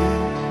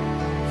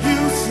 You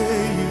say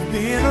you've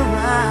been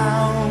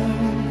around,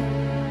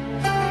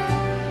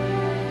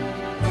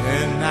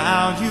 and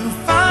now you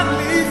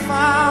finally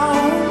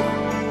found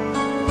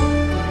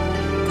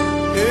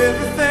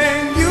everything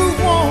you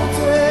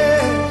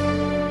wanted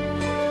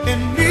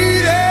and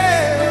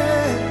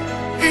needed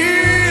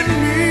in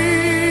me.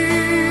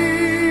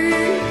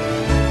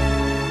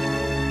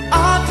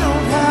 I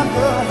don't have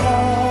the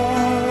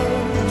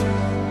heart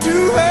to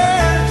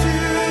hurt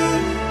you.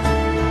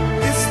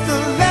 It's the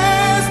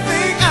last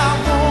thing I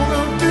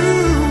wanna do,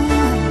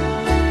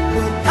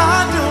 but I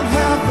don't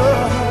have the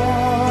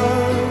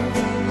heart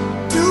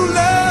to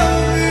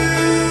love you.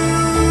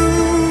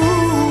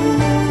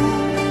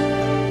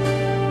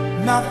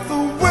 Not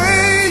the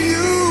way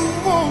you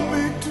want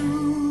me to.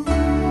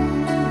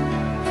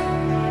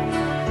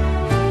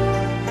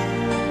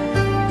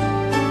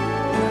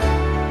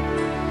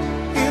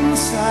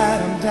 Inside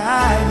I'm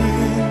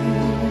dying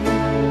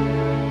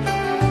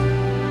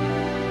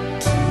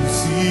to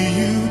see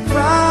you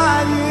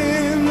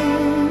crying.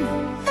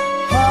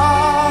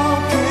 How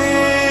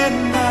can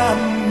I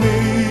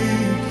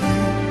make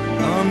you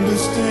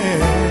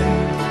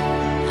understand?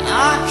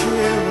 I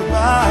care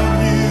about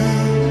you,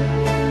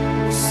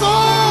 so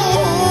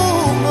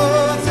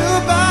much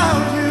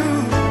about you,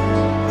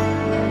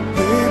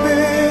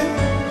 baby.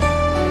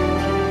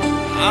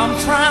 I'm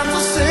trying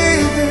to say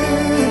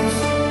this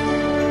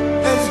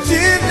as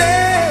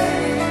gently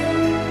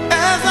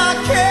as I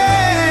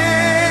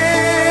can,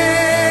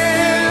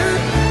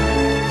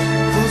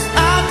 'cause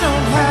I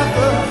don't have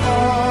the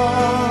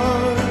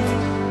heart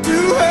to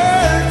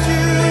hurt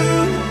you.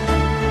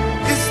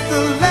 It's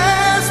the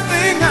last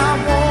thing I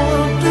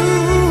wanna do,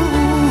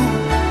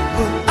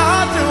 but I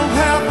don't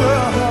have the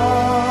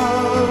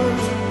heart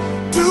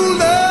to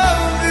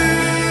love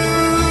you.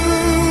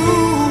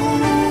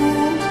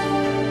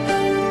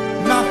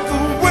 Not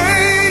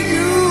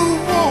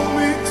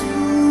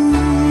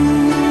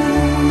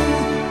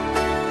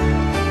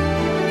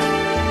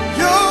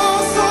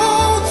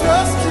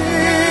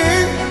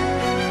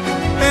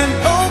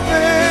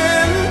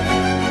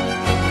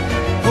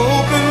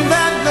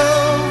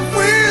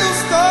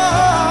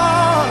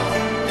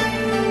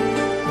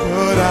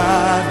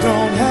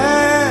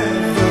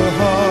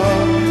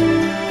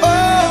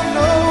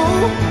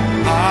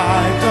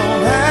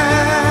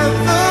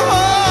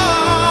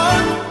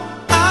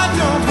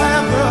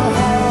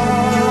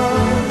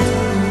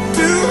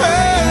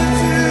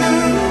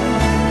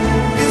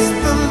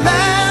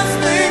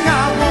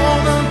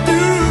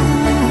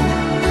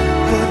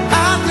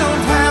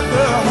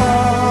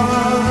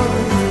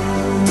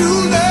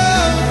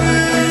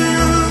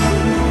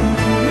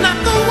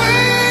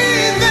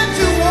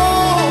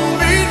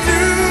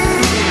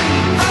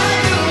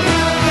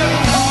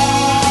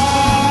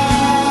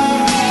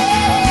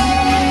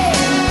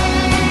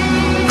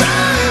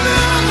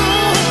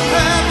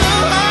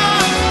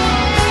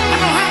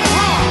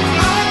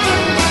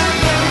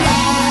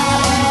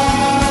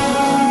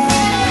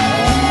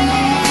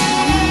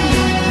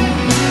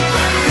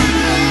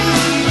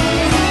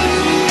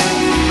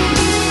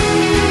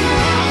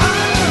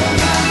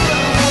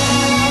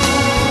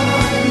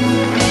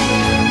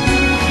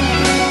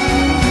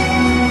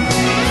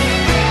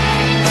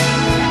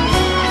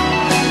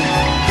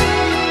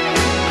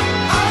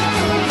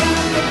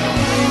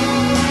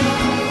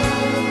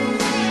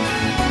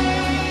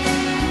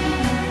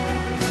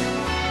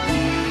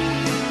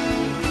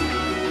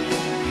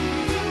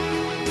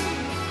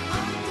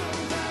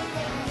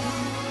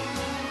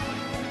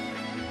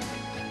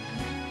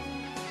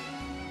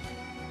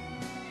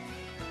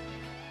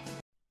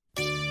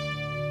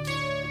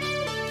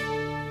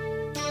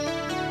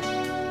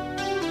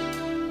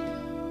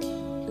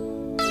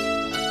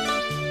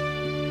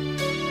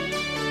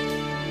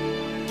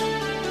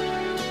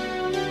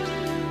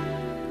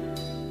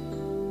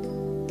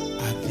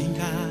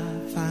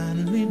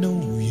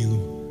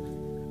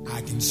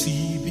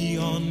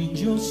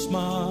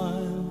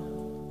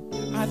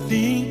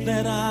think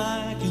that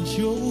I can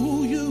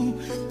show you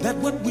that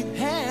what we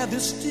have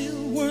is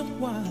still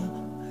worthwhile.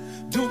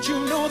 Don't you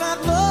know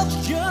that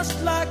love's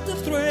just like the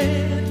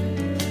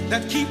thread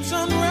that keeps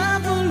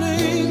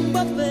unraveling,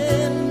 but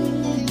then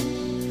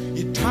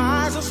it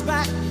ties us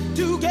back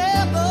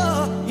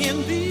together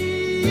in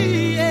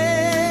the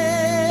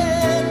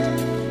end.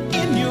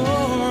 In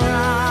your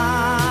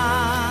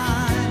eyes,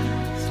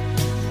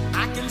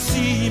 I can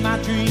see my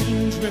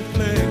dreams'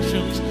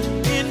 reflections.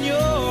 In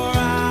your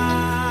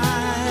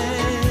eyes,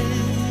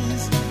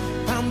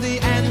 found the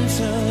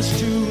answers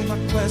to my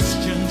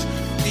questions.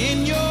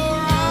 In your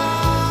eyes,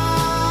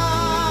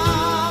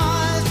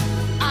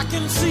 I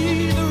can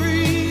see the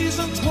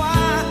reasons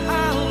why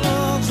our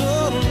love's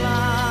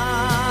alive.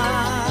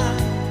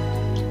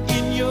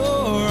 In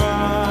your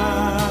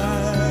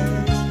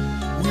eyes,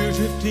 we're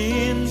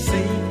drifting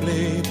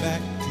safely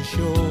back to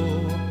shore.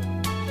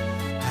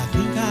 I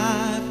think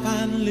I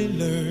finally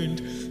learned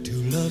to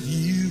love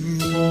you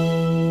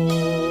more.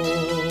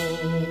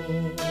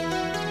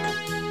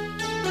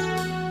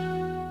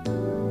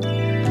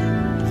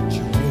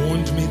 You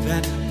warned me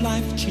that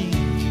life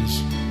changes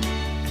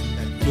and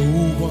that no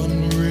one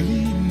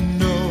really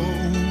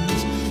knows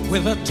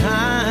whether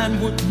time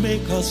would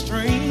make us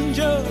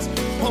strangers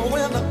or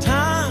whether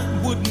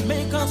time would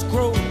make us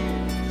grow.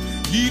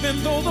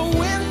 Even though the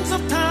winds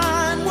of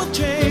time will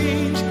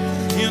change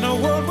in a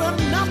world where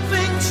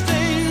nothing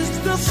stays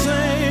the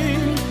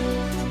same,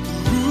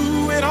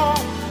 through it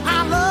all,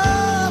 our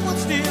love will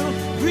still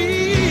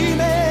remain.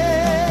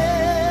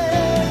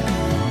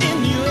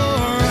 In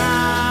your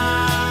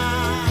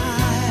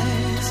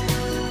eyes,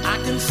 I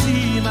can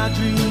see my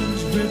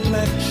dreams'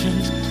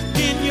 reflections.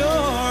 In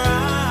your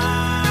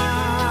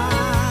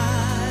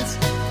eyes,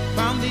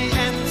 found the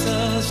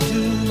answers to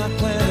my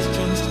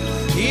questions.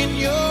 In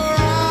your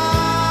eyes,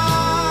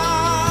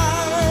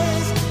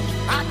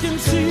 I can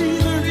see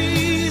the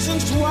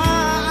reasons why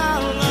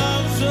our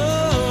love's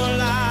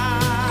alive.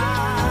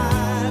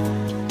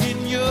 In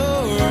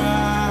your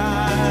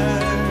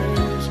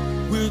eyes,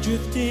 we're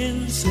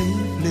drifting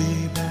safely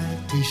back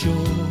to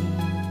shore.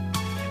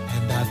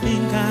 And I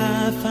think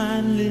I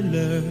finally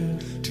learned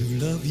to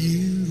love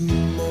you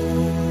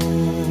more.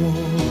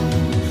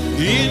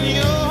 In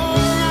your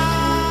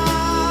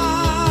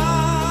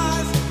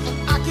eyes,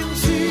 I can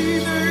see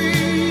the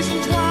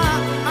reasons why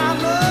our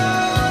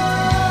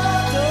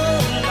love's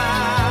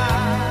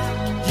alive.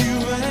 You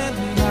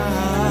and I,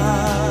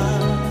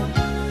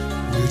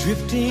 we're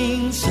drifting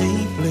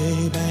safely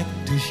back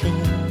to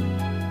shore.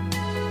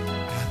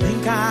 I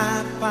think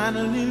I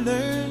finally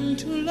learned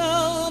to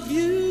love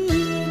you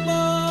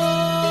more.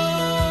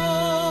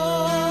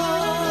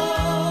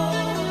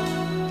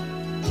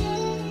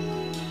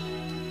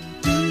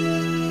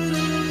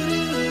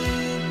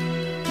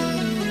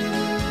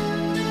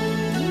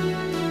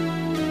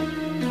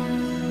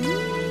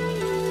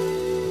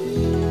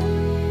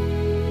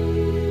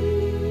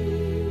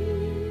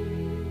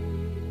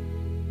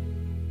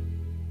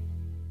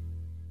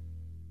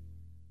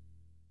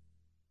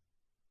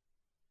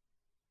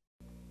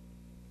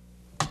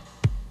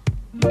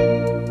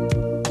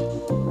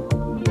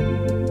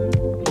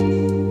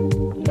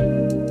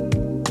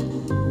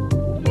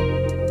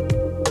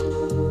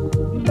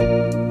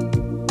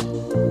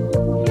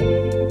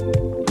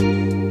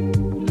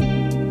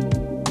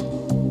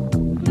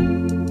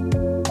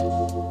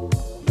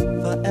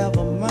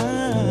 Forever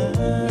mine,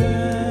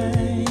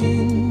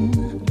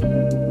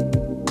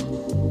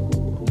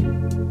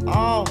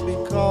 all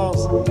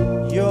because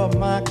you're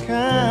my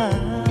kind.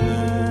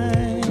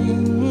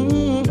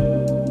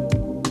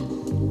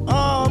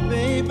 Oh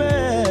baby,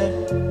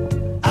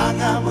 I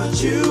got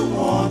what you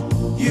want,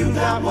 you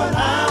got what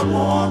I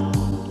want.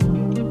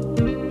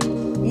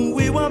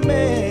 We were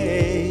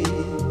made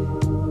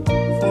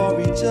for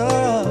each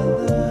other.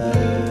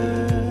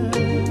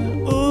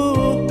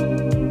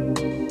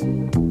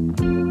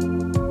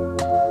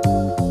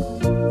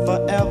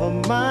 Forever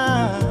mine.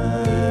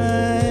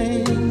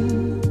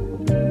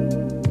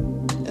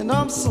 And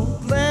I'm so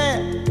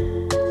glad,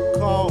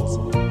 'cause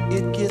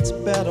it gets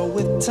better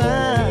with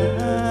time.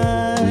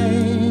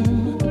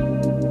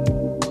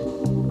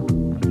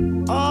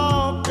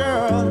 Oh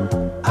girl,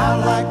 I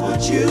like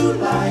what you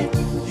like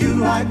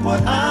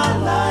what I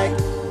like.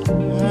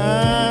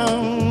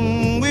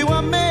 We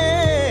were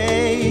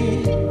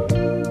made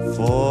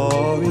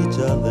for each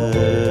other.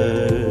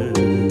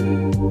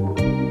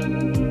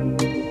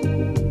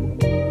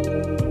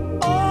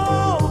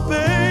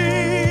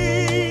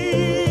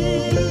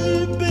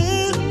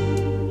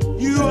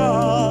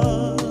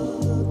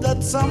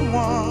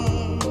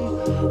 Someone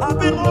I've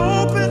been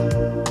hoping,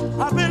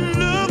 I've been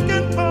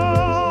looking for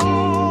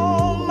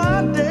my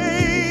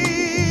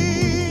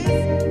days.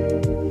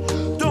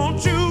 Don't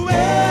you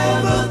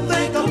ever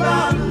think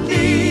about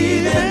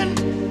leaving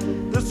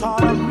this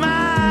heart of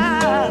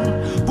mine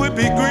would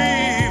be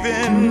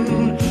grieving.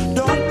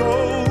 Don't go,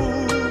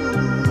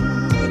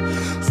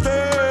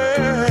 stay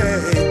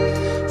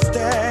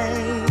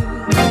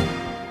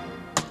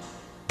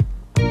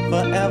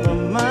forever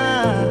mine.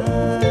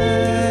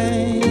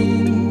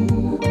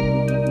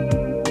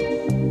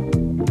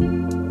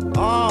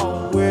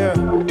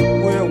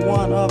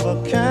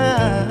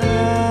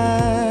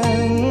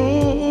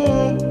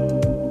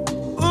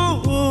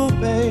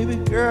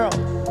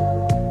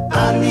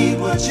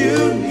 what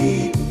you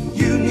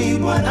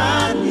need what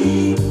I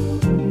need.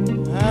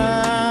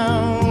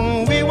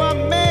 We were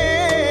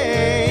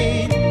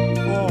made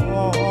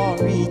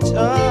for each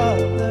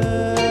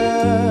other.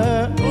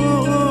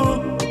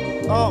 Ooh,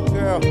 oh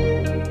girl.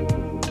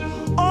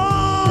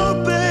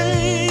 Oh baby,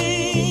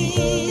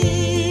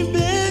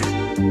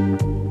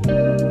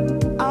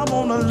 I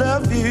wanna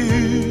love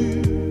you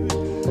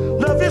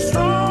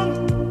strong,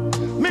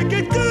 make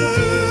it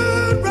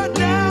good right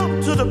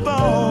down to the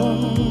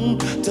bone,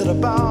 to the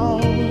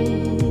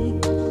bone.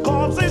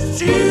 'Cause it's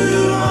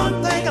you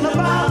I'm thinking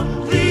about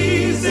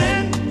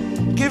pleasing,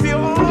 give you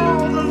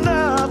all the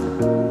love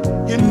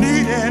you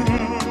need and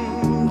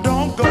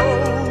don't go.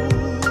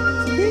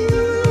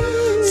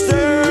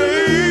 Stay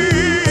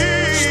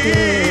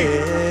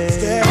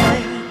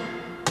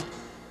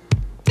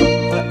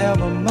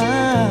forever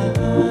mine.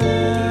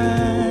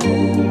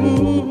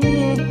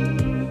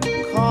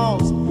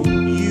 'Cause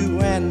you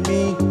and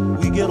me,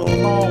 we get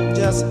along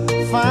just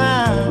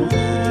fine.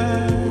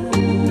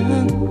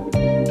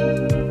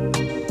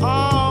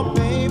 Oh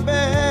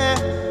baby,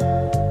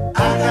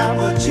 I got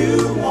what you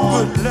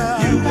want, good love.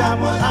 You got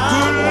what I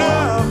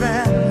want,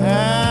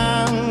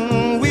 and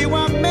we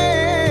were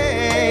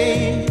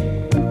made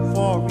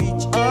for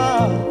each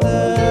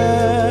other.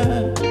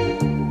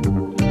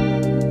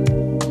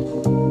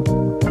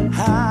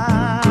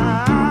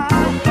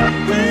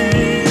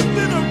 We've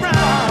been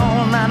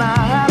around, and I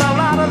had a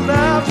lot of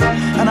love,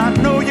 and I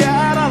know you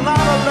had a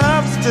lot of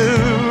loves too.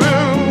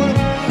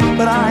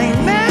 But I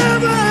ain't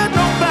never had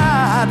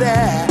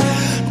nobody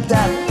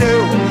that do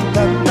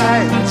the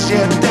things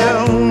you do.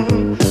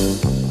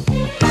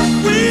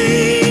 We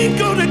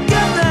go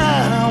together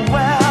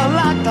well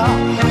like the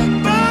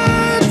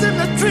birds in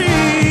the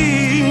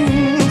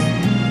trees.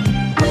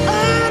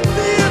 I'd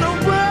be in a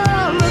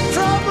world of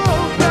trouble,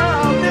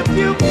 girl, if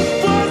you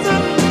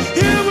wasn't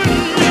here with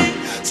me.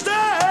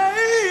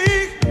 Stay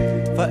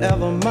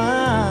forever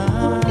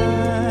mine.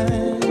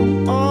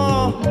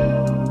 Oh,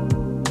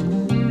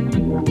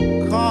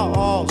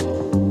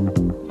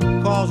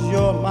 'cause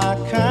you're my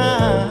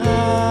kind.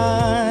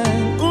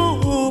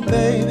 Ooh,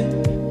 baby,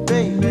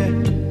 baby,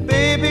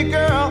 baby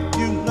girl,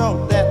 you know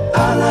that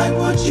I like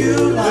what you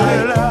like.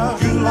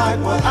 You like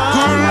what I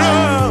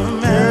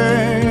like.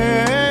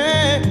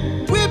 Man,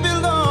 we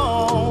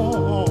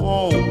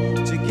belong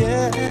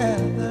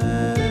together.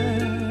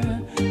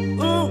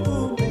 Ooh,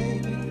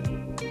 baby,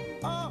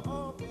 oh,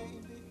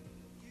 baby.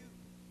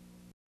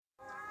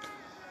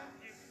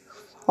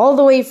 All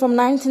the way from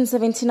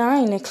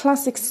 1979, a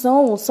classic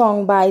soul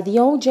song by the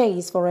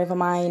OJs, Forever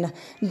Mine.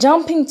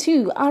 Jumping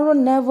to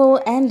Aaron Neville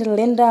and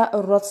Linda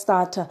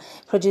Ronstadt,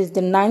 produced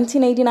in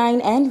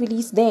 1989 and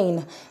released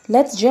then.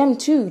 Let's jam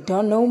to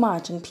Don't Know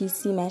Much on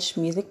PC Mesh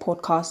Music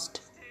Podcast.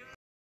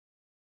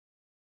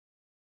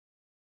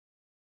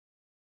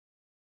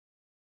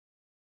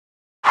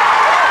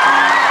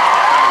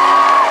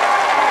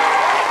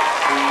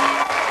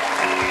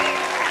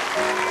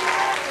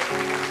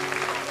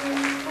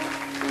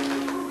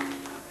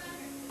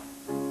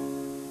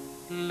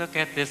 Look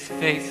at this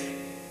face,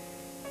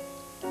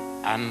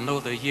 I know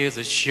the years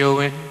are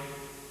showing.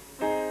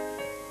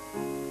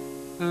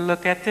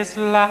 Look at this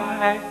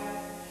life,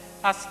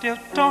 I still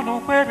don't know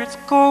where it's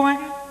going.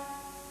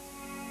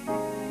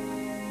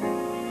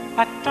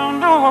 I don't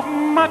know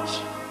much,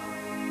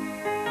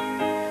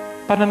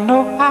 but I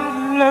know I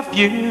love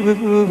you.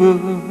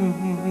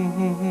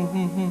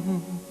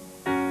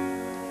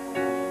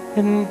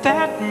 And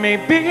that may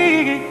be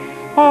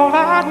all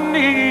I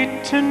need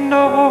to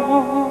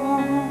know.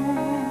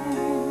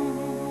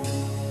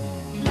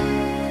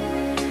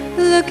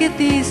 Look at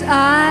these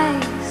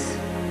eyes,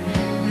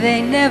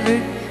 they never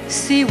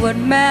see what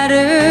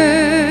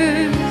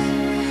matters.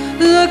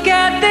 Look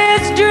at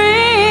these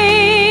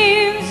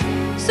dreams,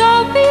 so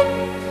big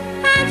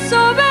and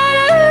so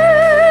better.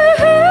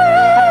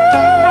 I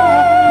don't know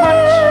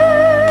much,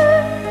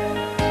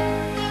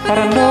 but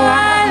I know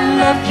I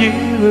love you.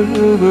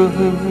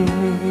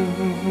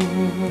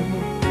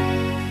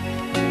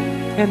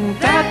 And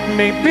that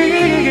may be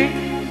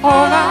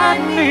all I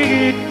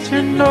need to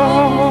know.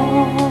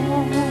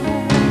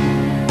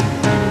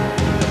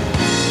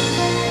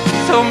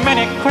 So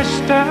many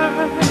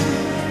questions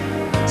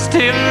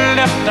still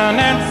left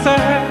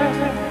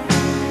unanswered.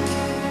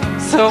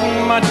 So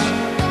much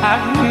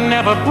I've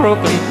never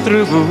broken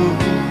through.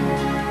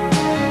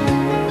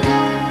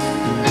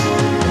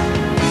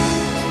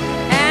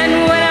 And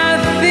when I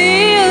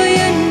feel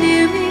you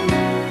near me,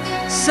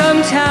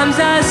 sometimes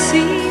I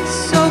see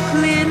so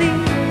clearly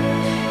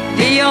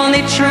the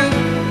only truth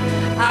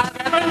I've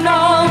ever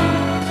known,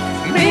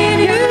 me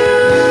and you.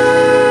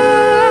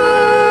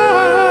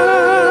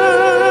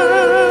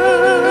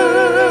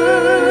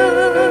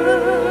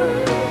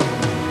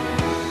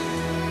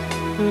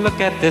 Look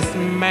at this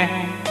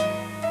man,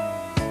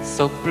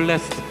 so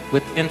blessed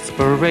with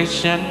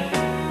inspiration.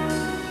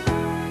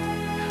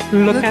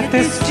 Look at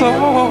this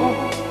soul,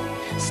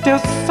 still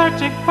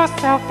searching for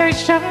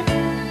salvation.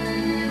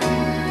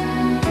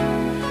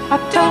 I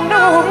don't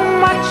know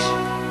much,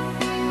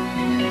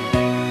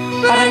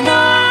 but I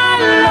know I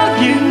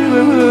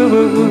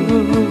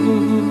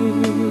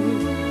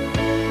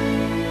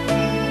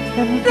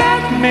and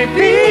that may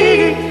be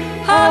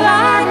all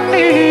I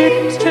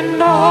need to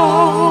know.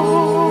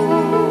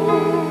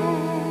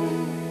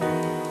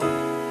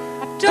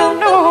 I don't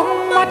know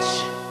much,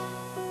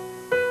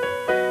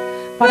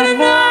 but I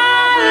know I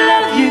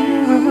love you,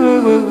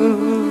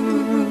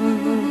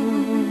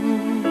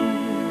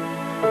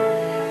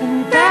 and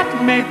that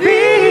may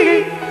be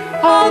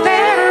all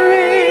there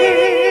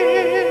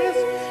is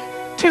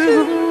to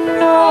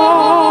know.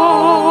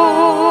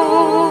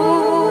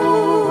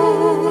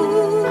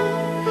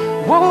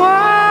 Whoa.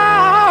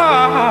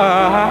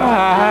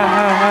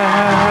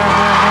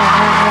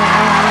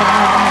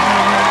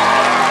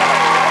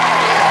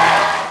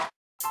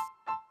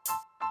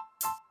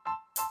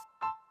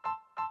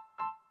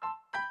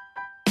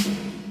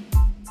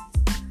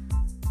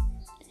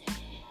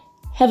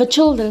 Have a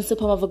children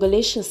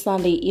Supermavogolicious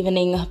Sunday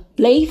evening.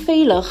 Bly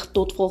veilig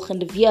tot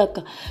volgende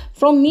week.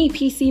 From me,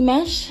 PC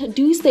Mash,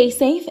 do stay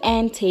safe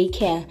and take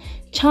care.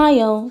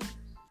 Ciao.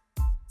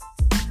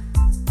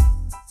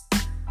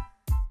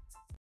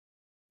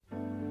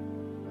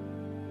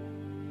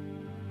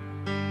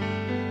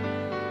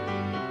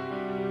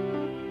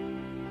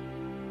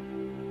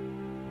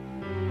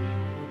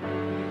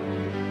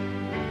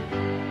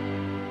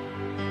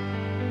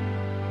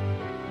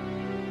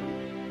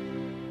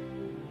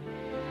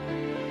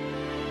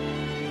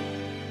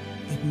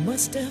 It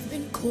must have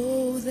been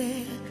cold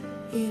there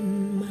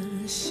in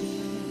my shadow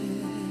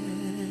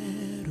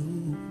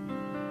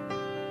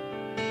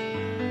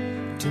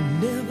to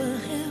never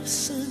have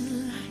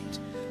sunlight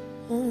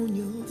on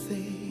your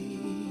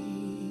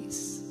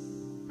face.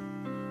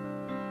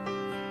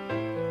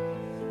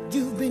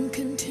 You've been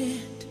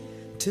content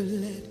to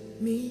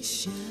let me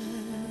shine.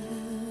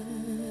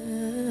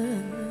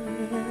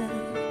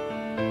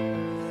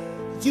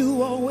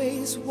 You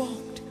always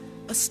walked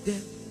a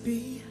step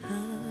behind.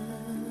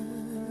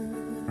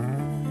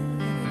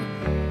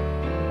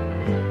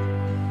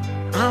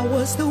 I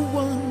was the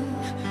one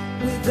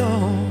with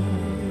all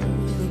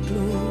the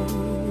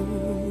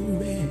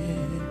glory,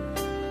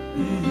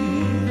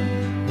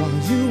 while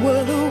you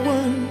were the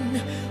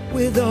one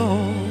with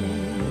all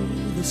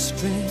the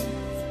strength.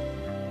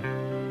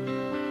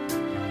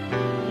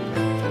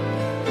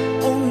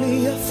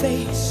 Only a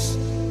face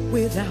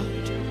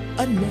without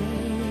a name.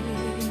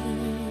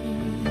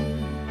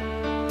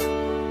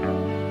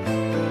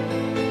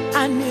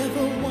 I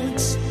never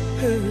once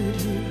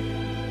heard you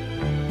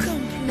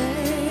complain.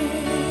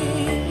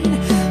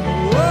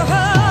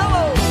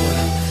 Whoa,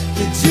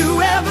 did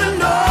you ever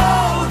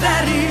know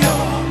that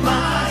you're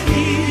my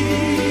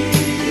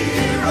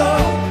hero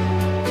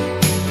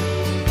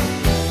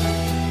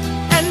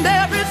and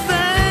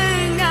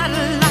everything I'd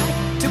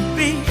like to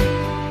be?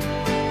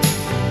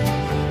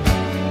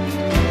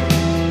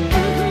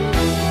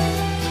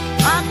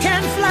 I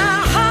can fly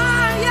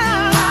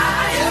higher,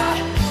 higher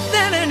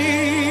than an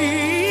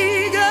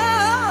eagle,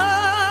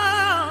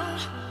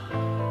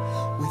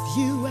 with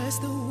you as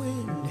the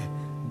wind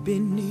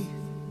beneath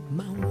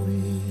my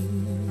wings.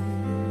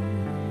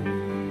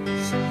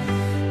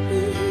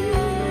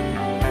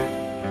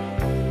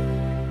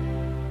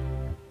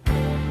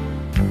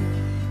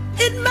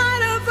 It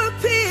might have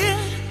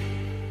appeared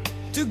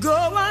to go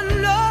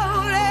unnoticed,